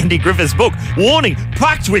front of Andy Griffiths' book. Warning,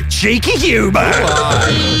 packed with cheeky humour.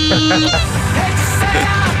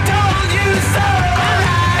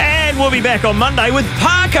 And we'll be back on Monday with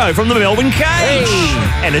Parko from the Melbourne Cage.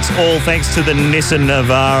 And it's all thanks to the Nissan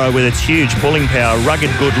Navara with its huge pulling power,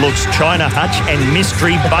 rugged good looks, China hutch and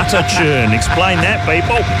mystery butter churn. Explain that,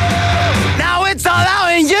 people. Now it's all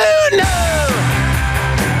out and you know.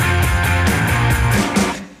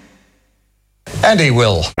 And he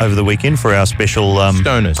will. Over the weekend for our special...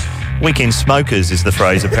 Stoners. Weekend smokers is the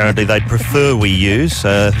phrase apparently they'd prefer we use.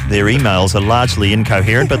 Their emails are largely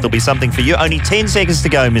incoherent, but there'll be something for you. Only 10 seconds to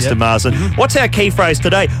go, Mr. Marsden. What's our key phrase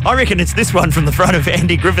today? I reckon it's this one from the front of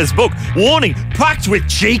Andy Griffiths' book. Warning, packed with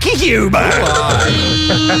cheeky humour.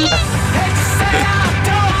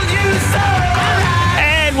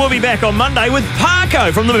 And we'll be back on Monday with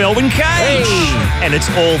Parko from the Melbourne Cage. And it's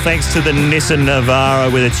all thanks to the Nissan Navara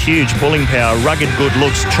with its huge pulling power, rugged good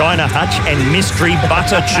looks, China hutch and mystery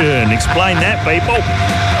butter churn. Explain that, people.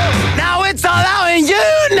 Now it's all out and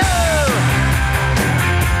you know.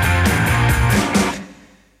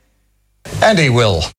 And he will.